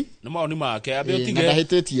wake. Ni mawoni make abe otige.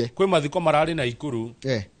 Ndahitetie. Kwi mathiko marari na Ikuru.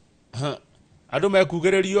 Andu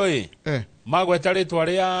mekugiririo magweta ritwa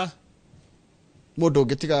ria mundu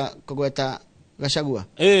ngitiga kugweta Gachagua.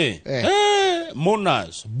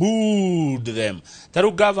 Monas booed them.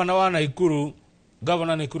 Taru governor wa Naikuru,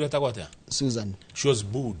 governor Naikuru etagwata Susan. She was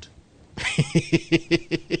booed.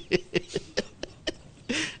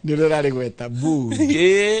 Ndio rari gweta booed.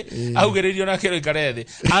 Augeririo na kero ikarethi.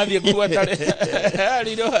 Athie kugweta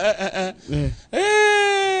riro.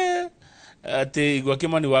 Ati igwa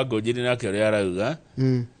Kimani wa Ngũnjiri nake uri arauga.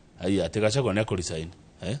 Aya ati Gachagua ne kurisign.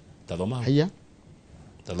 Tathoma. Aya.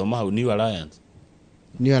 Tathoma hau New Alliance.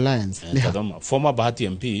 New Alliance. Tathoma former Bahati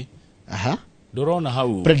MP. Dorona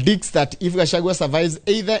hau predicts that if Gachagua survives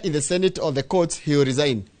either in the Senate or the courts, he will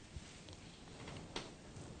resign.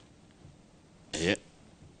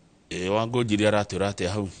 Wa Ngũnjiri aratura ati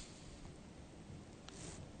hau.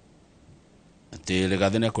 Ati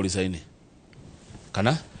Rigathi ne kurisign.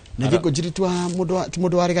 Kana? Nithiko jiritwa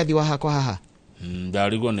mundu wa Rigathi wa hakwa haha.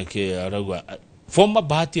 Ndarigo neke arauga former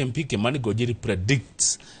Bahati MP Kimani Ngũnjiri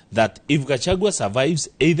predicts that if Gachagua survives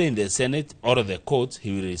either in the Senate or the courts,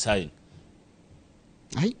 he will resign.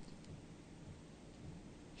 Ai.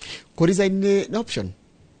 Ko resign ni option.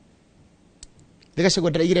 Gachagua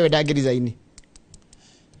ndaigire wenda resign.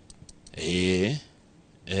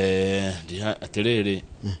 Atiriri.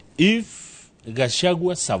 If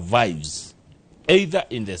Gachagua survives either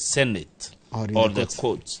in the Senate or the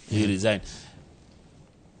courts, he resign.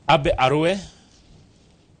 Abe Arwe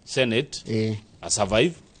Senate a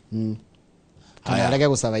survive. Kana arege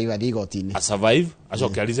go survive adi gotini. A survive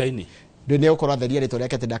acoke resign. Ndio ne ukorwa theria ritwa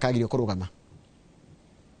riake tindakagirio kurugama.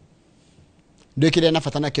 Ndio kile na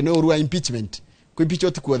fatana kene urua impeachment. Ku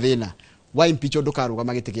impeach ku thina. Wa impeach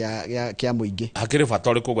ndukarugama giti kia muingi. Hakire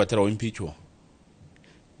fatori kugwetera impeachwo.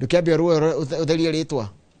 Ndukiambia ruo utheria ritwa.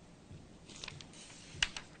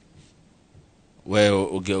 We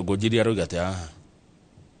Ngũnjiri aroiga ati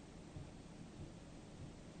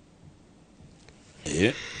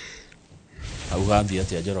au hathi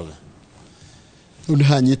ati Njoroge.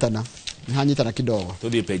 Hanyitana kidogo.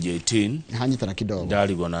 Tuthie page 18. Hanyitana kidogo.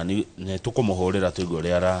 Ndarigo na ni tukumuhurira tuigo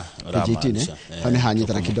uri ara page 18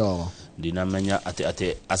 hanyitana kidogo. Ndinamenya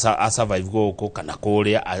ati asa survive guku kana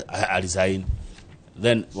kuria a resign.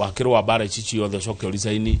 Then wakiro wa bara chichi yothe coke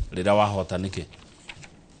resign rira wahota niki.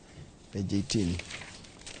 Page 18.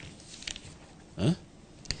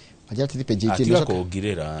 Ajati page 18 atiga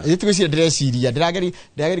kugirira twiciria ndreciria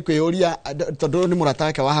ndirageri kwiyuria tondu ni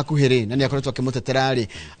muratake wa hakuhiri na ni akoretwo akimutetera ri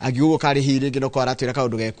agiugo kari hiri ngino kwa aratwira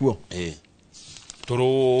kaundu gekuo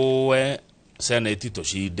turuwe senate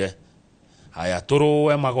tucinde haya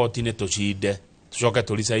turuwe magoti-ini tucinde tucoke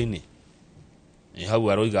turisaini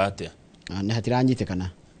hau aroiga atia ni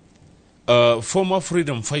hatiranyitikana. Former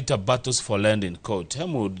freedom fighter battles for land in court.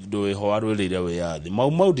 Hemudu hoarwelire wiyathi.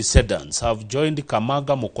 Mau descendants have joined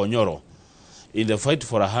Kamaga Mukonyoro in the fight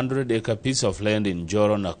for 100-acre piece of land in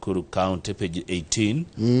Njoro, Nakuru County, page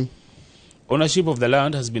 18. Ownership of the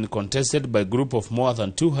land has been contested by a group of more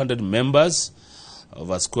than 200 members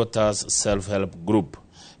of a squatters self-help group.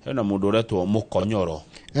 Hena mundu uretwo Mukonyoro.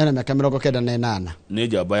 Ena miaka 98. Ni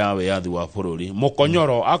njamba ya wiyathi wa bururi.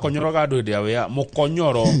 Mukonyoro akonyoroga andu hindi ya wiya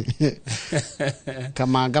Mukonyoro.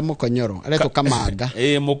 Kamaga Mukonyoro. Aretwo Kamaga.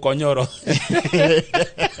 Mukonyoro.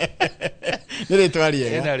 Nire twari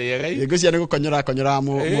ega. Ena riega. Ngucia ni gukonyora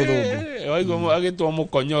muthungu. Waigo agitwo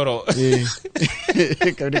Mukonyoro.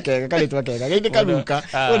 Kari twakega. Gainde karuka.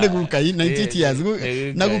 One guka 90 years.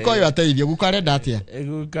 Na guka yo ateithio guka arenda atia.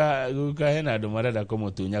 Guka hena andu marenda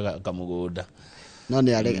kumutunyaga kamugunda. No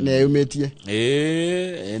ni yumitie.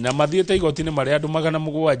 Na mathiete igoti-ini mari andu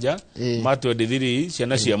 700 matwendithirie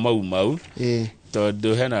ciana cia mau.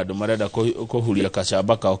 Tondu hena andu marenda kuhuria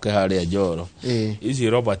kacamba kao ke haria Njoro. Ici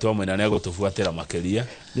Robert Omena ne gutubuatira makiria.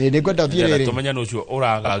 Ni ngwenda uthie riri. Tumenya no ucio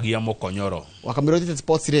uragagia Mukonyoro. Wakamiroti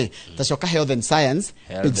sports re. Tacoka health and science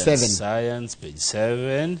page 7. Science page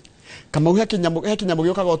 7. Kama uhe kinyamu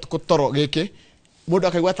giokaga utoro giki. Mundu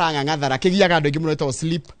akaigua ta ng'ang'athara kigiaga andu ingi muno to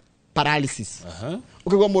sleep paralysis.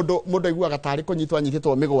 Ukigwa mundu aiguaga tari kunyitwa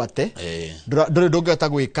nyititwo migwate ndore ndungihota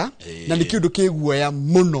gwika na ni kindu kiguoya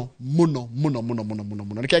muno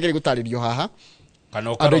nikiagire gutaririo haha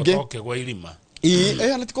kana ukara ukigwa irima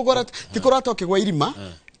ana tikugora ukigwa irima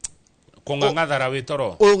Kũng'ang'athara wĩ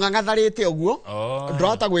toro. Ũng'ang'atharĩte ũguo.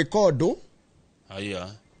 Ndũrahota gwĩka ũndũ. Aya.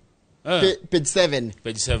 Page 7.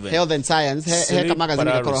 Health and Science. Heka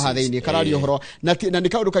magazine gakoro hathĩinĩ. Karario horo. Na nĩ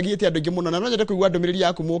kaũndũ kagiĩte andũ aingĩ mũno. Na no nyende kũigua ndũmĩrĩri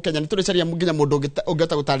yaku Mũkenya. Nĩ tũrĩcaria nginya mũndũ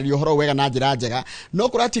ũngĩhota gũtarĩria ũhoro wega na njĩra njega. No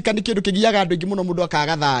kũratika nĩ kĩndũ kĩgiaga andũ aingĩ mũno mũndũ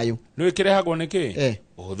akaga thayũ. Nĩ kĩrehagwo nĩkĩ?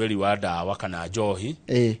 Ũhũthĩri wa ndawa kana njohi.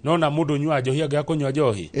 No na mũndũ nyua njohi angĩaga kũnyua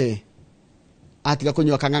njohi. Atiga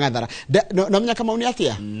kũnyua kang'ang'athara. No menya kama nĩ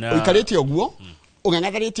atĩa? Ũikarĩte ũguo.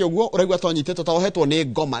 Ũng'ang'atharĩte ũguo ũraigua tonyitĩtwo ta ũhetwo nĩ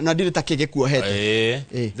ngoma na ndirĩ ta kĩgĩ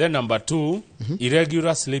kuohete. Then number 2,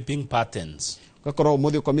 irregular sleeping patterns. Gakorwo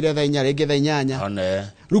mũthĩ ũkomire thaa 4 rĩngĩ thaa 8. One.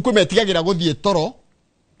 Rĩu kwĩmetigagĩra gũthiĩ toro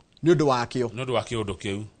nĩ ũndũ wakĩo. Nĩ ũndũ wa kĩũndũ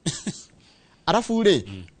kĩu. Arabu rĩ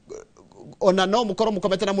ona no mũkorwo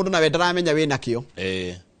mũkomete na mũndũ na we ndaramenya wĩ nakĩo.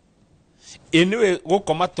 Anyway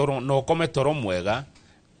gũkoma toro na ũkome toro mwega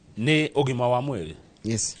nĩ ũgima wa mwĩrĩ.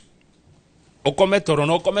 Yes. Ukome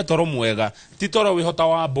toro mwega ti toro wihota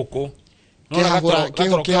wa mbuku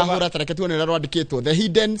kihahura tareke tuone na rwandikitwo the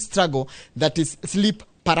hidden struggle that is sleep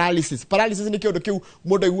paralysis. Paralysis ni kĩndũ kĩu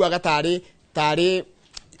mũndũ aiguaga tarĩ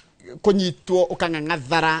kunyitwo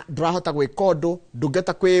ukang'ang'athara ndurahota gwĩka ũndũ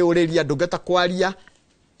ndungeta kwĩũrĩria ndungeta kwaria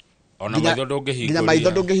ona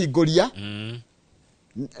maitho ndũngĩhingũria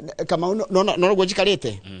kama no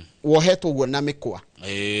gũjikarĩte wohetwo uguo na mĩkwa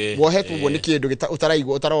wohetwo uguo nĩ kĩndũ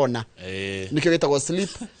ũtaraigua ũtarona nĩkĩo gĩtagwo sleep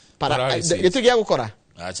paralysis gĩtĩ gĩa gũkora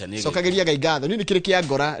cokageria ngatho nĩ kĩrĩ kĩa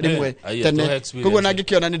ngora rĩmwe tene koguo na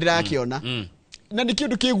ngĩkĩona nĩ ndĩrakĩona na nĩ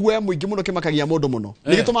kĩndũ kĩguoya mũingĩ mũno kĩmakagia mũndũ mũno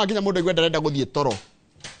nĩ gĩtũmaga nginya mũndũ aigua ndarenda gũthiĩ toro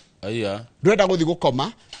ndũrenda gũthiĩ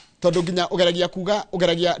gũkoma tondũ nginya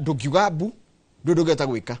ũgeragia ndũngiuga mbu ndũngĩhota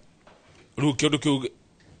gwĩka rĩu kĩndũ kĩu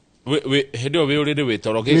hĩndĩ ĩyo wĩ ũrĩrĩ wĩ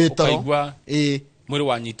toro ũkaigua mwĩrĩ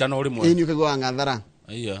wanyitana ũrĩ mwe nĩ ũkaigua ng'athara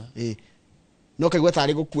no kaigua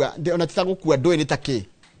tarĩ gũkua ona ti ta gũkua ndũĩ nĩ ta kĩ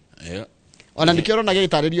ona nĩkĩo ũrona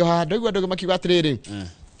gĩgĩtarĩrio haha ndaigua andũ makiuga atĩrĩrĩ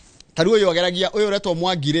ta rĩu ũyũ ageragia ũyũ ũretwo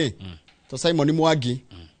Mwangi rĩ to Simon Mwangi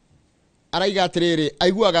araiga atĩrĩrĩ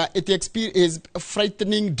aiguaga it experience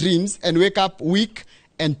frightening dreams and wake up weak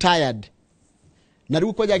and tired na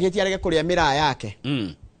rĩu kwanja gĩtia arege kũrĩa mĩraa yake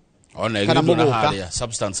ona igithũ na haria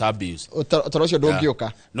substance abuse toro cio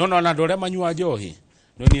ndũngĩũka no na andũ arĩa manyua njohi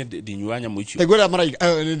no niĩ ndinyua nyamũ icio tegwera maraiga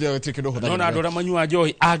nĩ kĩndũ hũthagĩra no na andũ arĩa manyua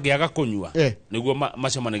njohi angĩaga kũnyua nĩguo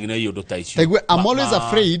macemanagia na indo ta icio tegwe I'm always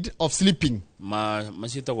afraid of sleeping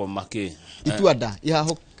macitagwo makĩ ituanda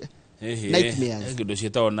ihaho nightmares ngindo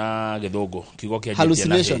cietagwo na gĩthũngũ kiugo kĩa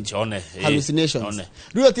hallucinations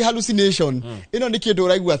rĩu ti hallucination ĩno nĩ kĩndũ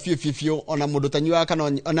ũraigua biũ ona mũndũ tanyuaga kana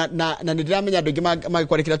na nĩ ndĩramenya andũ aingĩ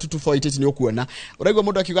magĩkwandĩkĩra 2248 nĩ ũkuona ũraigua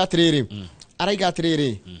mũndũ akiuga atĩrĩrĩ araiga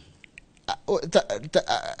atĩrĩrĩ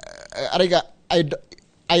araiga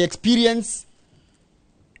I experience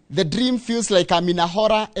the dream feels like I'm in a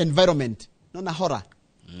horror environment not a horror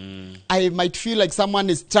I might feel like someone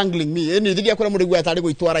is strangling me eni thigia kũrĩa mũndũ aigua tarĩ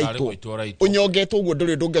gũitwara itu ũnyongetwo ũguo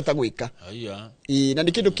ndũrĩ ndũngĩhota gwĩka na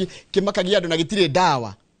nĩ kĩndũ kĩmakagia andũ na gĩtirĩ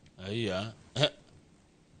ndawa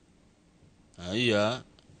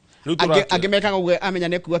angĩ mekaga ũguo amenya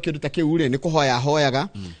nĩ kuuga kĩndũ ta kĩu rĩ nĩ kũhoya hoyaga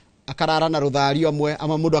akarara na rũthario amwe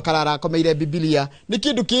ama mũndũ akarara akomeire Biblia nĩ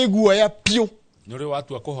kĩndũ kĩguoya piũ nĩ ũrĩ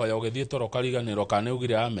watua kũhoya ũgĩthiĩ toro kariganĩrwo kana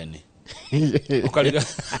ugire ameni ukariga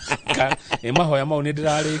mahoya mau nĩ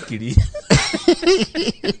ndĩrarĩkiri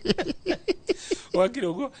wakire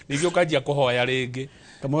ũguo ningĩ ũkanjia kũhoya rĩngĩ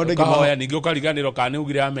kahoya ningĩ ũkariganĩrwo kana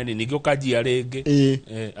ugire ameni ningĩ ũkanjia rĩngĩ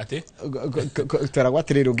atĩ twaragwa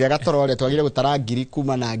atĩrĩrĩ ũngĩaga toro ũrĩa twagire gũtara ngiri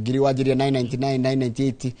kuma na ngiri wanjĩria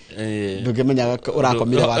 999 998 ndũngĩmenyaga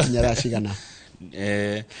ũrakomire wakinya thaa cigana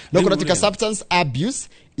no kunatika substance abuse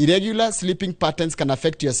irregular sleeping patterns can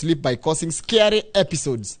affect your sleep by causing scary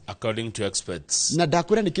episodes according to experts na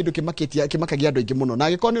ndakwĩra nĩ kĩndũ kĩmakagia andũ aingĩ mũno na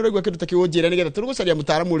agĩkorwo nĩ ũraigua kĩndũ ta kĩu ũnjĩre nĩgetha tũrũgũcaria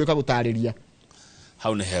mũtaaramu ũrĩa ũkagũtarĩria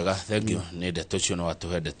hau nĩ hega thank you nĩ ndeto cio no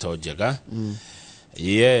watũhe ndeto njega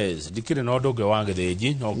yes ndikĩrĩ na ũndũ ũngĩ wa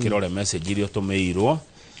gĩthĩnji no ũkĩrore message iria ũtũmĩirwo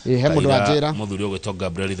he mũndũ wanjĩra mũthuri ũgĩtwo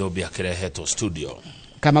Gabriel Thũmbĩ akĩrehetwo studio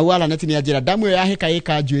kama wala neti nĩ anjĩra damu ĩyo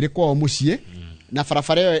yahĩka njuĩrĩ kwao mũciĩ na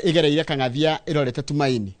barabara ĩyo ĩgereire Kang'athia ĩrorete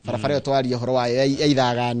Tumaini barabara ĩyo twaria ũhoro wayo ya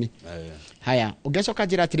ithagani haya ũngĩcoka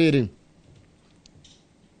njĩra atĩrĩrĩ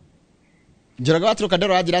Njoroge wa Turũka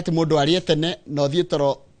ndero anjĩra atĩ mũndũ arĩe tene na ũthiĩ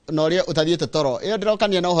toro na ũrĩa ũtathiĩte toro ĩyo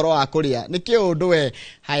ndĩrokania na ũhoro wa kũrĩa nĩ kĩũndũ we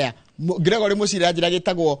haya Gregory Muciri anjĩra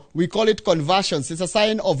gĩtagwo we call it conversions it's a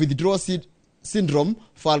sign of withdrawal syndrome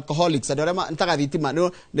for alcoholics andũ arĩa ntaga thitima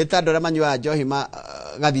nĩ ta andũ arĩa manyuaga njohi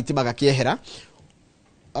gathitima gakĩehera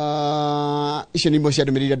icio nĩ imwe cia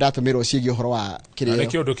ndũmĩrĩri ndatũmĩrwo ciĩgiĩ ũhoro wa kĩrĩo nĩ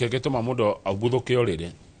kĩũndũ kĩngĩtũma mũndũ aguthũke ũrĩrĩ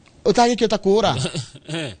ũtagĩkĩota kũũra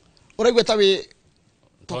ũraigua ta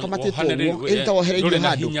tokamatitwo guo ita wohereirio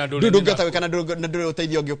handu ndungĩhota gwĩka na ndũrĩ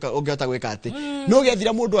ũteithio ũngĩhota gwĩka atĩ no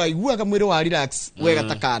gĩathira mũndũ aiguaga mwĩrĩ wa relax wega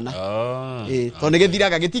takana tondũ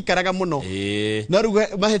nĩgĩthiraga gĩtikaraga mũno no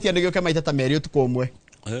rĩu mahĩtia nĩgĩũke maita ta merĩ ũtukũ ũmwe.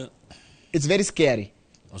 It's very scary.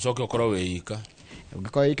 Ucoke ukorwo wĩika.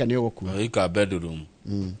 Ũngĩkorwo wĩika nĩ ũgũkua. Wĩika bedroom.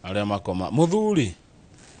 Arĩa makoma. Muthuri.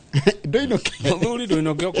 Ndoinoke. Muthuri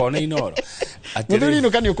ndoinoke ukorwo nĩ inoro. Muthuri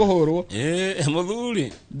inuka nĩ ũkũhũrwo.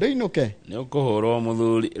 Muthuri. Ndoinoke. Nĩ ũkũhũrwo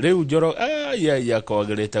muthuri. Rĩu Njoro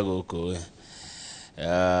kwagĩrĩte gũkũ.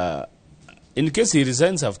 In case he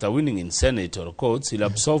resigns after winning in Senate or courts, he'll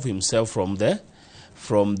absolve himself from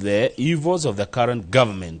the evils of the current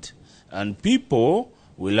government, and people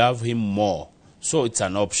will love him more. So it's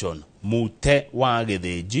an option. Mute wa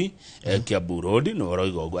Gĩthĩnji Kiambu Road no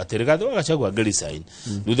roigo atirigatho agacagwa Gĩricain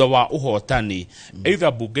thutha wa uhotani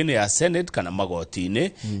either bunge ya Senate kana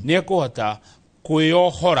magoti-inĩ nĩ ekũhota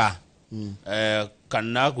kwĩyohora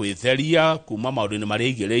kana gwĩtheria kuma maũndũ-inĩ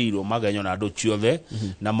marĩa igĩrĩirwo magenyo na andũ ciothe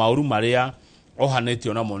na maũru marĩa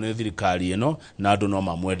ohanĩtio namo nĩ thirikari ĩno na andũ no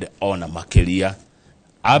mamwende ona makĩria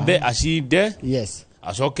abe acinde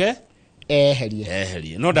acoke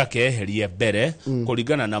eherie no ndakeherie mbere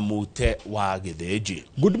kuringana na mute wa Gĩthĩnji.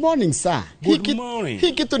 Good morning sir. Good morning.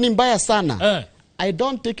 Hii kitu ni mbaya sana. I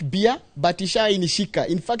don't take beer but isha inishika.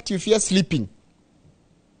 In fact you fear sleeping.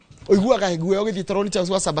 Oiguaga guo ũgĩthiĩ toroni cha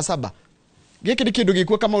wa saba. Gĩkĩ nĩ kĩndũ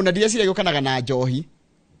gĩkuo kama unadia ciria gĩũkanaga na njohi.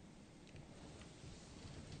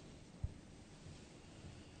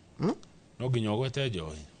 No nginya ũgwete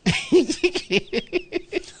njohi.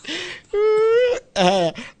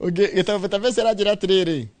 Gĩtabata mecera njĩra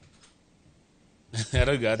atĩrĩrĩ.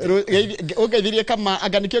 Ũgeithirie kama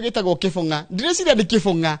anga nĩkĩo gĩtagwo kĩbũng'a. Ndireciria nĩ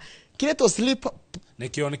kĩbũng'a. Kĩretwo sleep.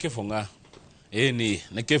 Nĩkĩo nĩ kĩbũng'a. Nĩ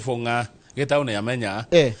kĩbũng'a. Gĩtau nĩ amenya.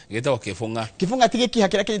 Gĩtagwo kĩbũng'a. Kĩbũng'a ti gĩkiha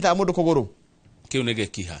kĩrĩa kĩnyitaga mũndũ kũgũrũ. Kĩu nĩ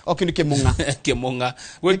gĩkiha. Kĩu nĩ kĩmũng'a. Kĩmũng'a.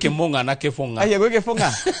 Gwĩ kĩmũng'a na kĩbũng'a. Aya gwĩ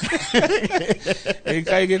kĩbũng'a.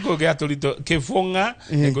 Kai gĩkũ gĩa tũritũ kĩbũng'a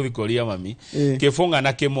nĩ gũthikũria mami. Kĩbũng'a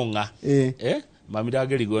na kĩmũng'a. Mami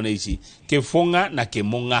ndagĩrigwo nĩ ici. Kĩbũng'a na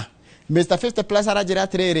kĩmũng'a. Mr. 50 plus aranjĩra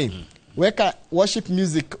atĩrĩrĩ. Weka worship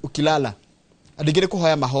music ukilala. Andĩngĩ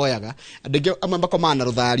kũhoya mahoyaga. Andĩngĩ amwe makomaga na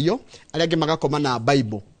rũthario, arĩa angĩ magakoma na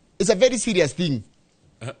Bible. It's a very serious thing.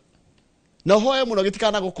 Na hoya mũno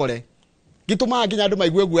gĩtikana gũkore. Gĩtũmaga nginya andũ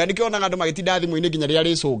maigue guoya nĩkĩo onaga andũ magĩtinda thimũ-inĩ nginya rĩrĩa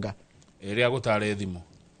rĩcũnga. Ĩrĩa gũtarĩ thimũ.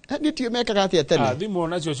 Nĩ tio mekaga atĩa tene. Thimũ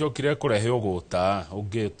nacio ciokire kũrehe ũgũta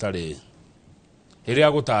ũngĩ ũtarĩ.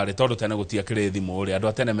 Ĩrĩa gũtarĩ tondũ tene gũtiakĩrĩ thimũ ũrĩa andũ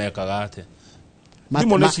atene mekaga atĩ.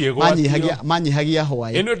 Thimũ nĩ ciĩgwatio. Manyihagia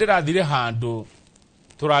hwaĩ. Ĩno ndĩrathire handũ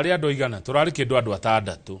tũrarĩ andũ igana tũrarĩ kĩndũ andũ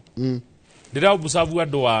atandatũ. Ndĩraũbucabu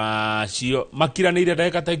andũ acio makiranĩire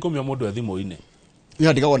ndagĩka ta 10 mũndũ thimũ-inĩ.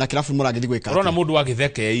 Ndigagwo na kĩrabu mũragĩthi gwĩka. Ũrona mũndũ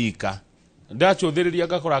agĩtheke ika. Ndacũthĩrĩria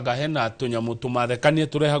ngakoranga hena tũnyamũ tũmathekanie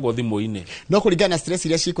tũrehagwo thimũ-inĩ. No kũringana na stress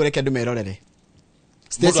iria cikũreke andũ merorere.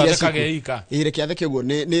 Stress iria cikũreke ika. Reke atheke ũguo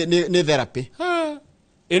nĩ therapy.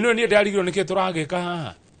 Ĩno niĩ ndĩrarigirwo nĩkĩ tũragĩka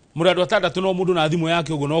haha. Mũndũ andũ atandatũ no mũndũ na thimũ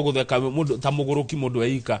yake ũguo no gũtheka mũndũ ta mũgũrũki mũndũ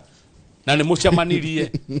eika. Na nĩ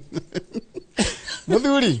mũcemanirie.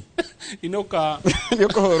 Muthuri inoka nĩ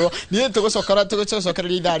ũkũhũrwo niĩ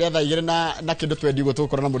tũgũcokereria ithaa rĩa thaa igĩrĩ na kĩndũ twendi ũguo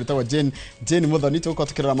tũgũkorwo na mũndũ tagwo Jane Muthoni tũgũkorwo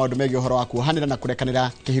tũkĩrora maũndũ megiĩ ũhoro wa kuohanĩra na kũrekanĩra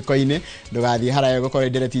kĩhiko-inĩ ndũgathiĩ haraya gũkorwo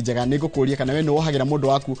ndereti njega nĩ ngũkũria kana we nĩ wohagĩra mũndũ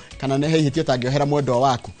waku kana nĩ hehĩtio ũtangĩohera mwendwa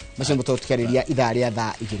waku macio nĩ tũgũtukĩrĩria ithaa rĩa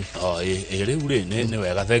thaa igĩrĩ. Rĩu rĩ nĩ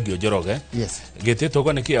wega thengio Njoroge gĩtĩ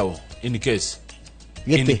tũgo nĩ kĩaũ in case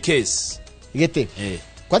gĩtĩ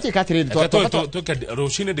kwati katiriri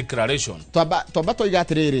rũcinĩ declaration twamba toiga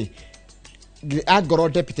atiriri angorwo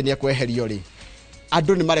deputy nĩ ekweherio ri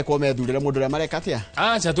andũ nĩ marekwo methurĩre mũndũ ũrĩa mareka atĩa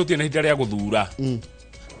acha tũtie na ihinda rĩa gũthura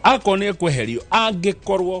akon nĩ ekweherio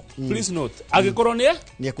angĩkorwo please note angĩkorwo nĩ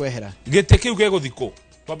ekwehera gĩtĩ kĩu gĩgũthikũ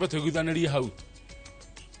twambe tũiguithanĩrie hau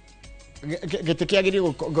gĩtĩ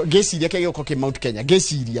kĩagĩrĩirwo ngĩciria kĩgĩũko kĩ Mount Kenya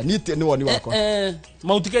ngĩciria nĩ woni wakwa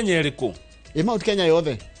Mount Kenya ĩrĩkũ Mount Kenya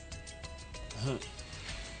yothe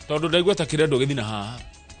tondũ ndaigweta kĩrendo gĩthi na haha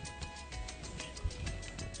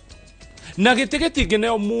na gĩtĩ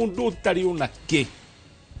gĩtingĩneo mũndũ ũtarĩ ona kĩ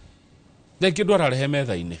kĩndũ ararehe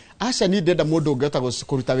metha-inĩ aca niĩ ndenda mũndũ ũngĩhota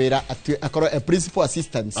kũruta wĩra akorwo a principal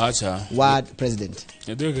assistant wa president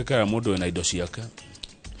nĩndĩ gĩkaya mũndũ wĩna indo ciake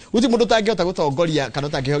gũtirĩ mũndũ ũtangĩhota gũtongoria kana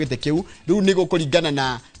ũtangĩheo gĩtĩ kĩu rĩu nĩ gũkũringana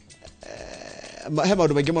na he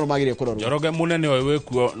maũndũ maingĩ mũno magĩrĩire kũrorwo Njoroge mũnene ũyũ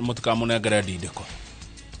wĩkuo mũtikamũnengere ndindĩko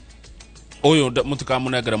ũyũ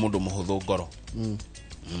mũtikamũnengere mũndũ mũhũthũ ngoro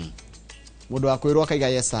mũndũ wa kwĩrwo akaiga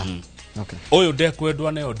yesa ũyũ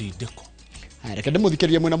ndekwendwa neo ndindĩko reke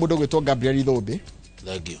ndĩmũthikĩrĩrie mwena mũndũ ũgwĩtwo Gabriel Ithũmbĩ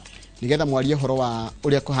thank you nĩgetha mwarie ũhoro wa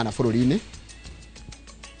ũrĩa kũhana bũrũri-inĩ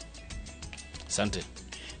Asante.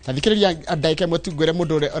 Tathikiriria dakika imwe tu ngwire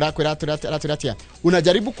mundu urakwira aturatia.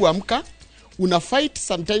 Unajaribu kuamka, una fight,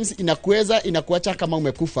 sometimes inakuacha kama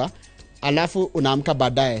umekufa, alafu unaamka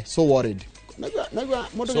baadaye so worried. Nagwa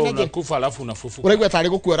mundu so unakufa alafu unafufuka. Uragwa tari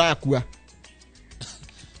gukua akua.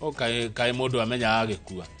 Kai mundu amenya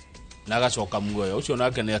agikua. Na agacoka muoyo. Ucio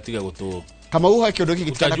nake ni atige gutu. Kama uho kindu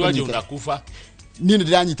giki kitana kunyita. Unakufa. Nini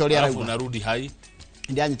ndiranyita uri arauga. Alafu unarudi hai.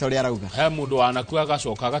 Ndiranyita uri arauga. He mundu anakua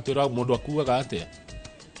agacoka agatwira mundu akuaga atia.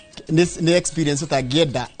 Ni experience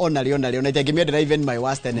utagienda onari na itangimiendera even my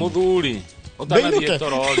worst enemy. Muthuri. Utanathie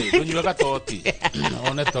torori. Ndunyuaga toti.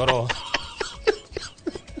 One toro.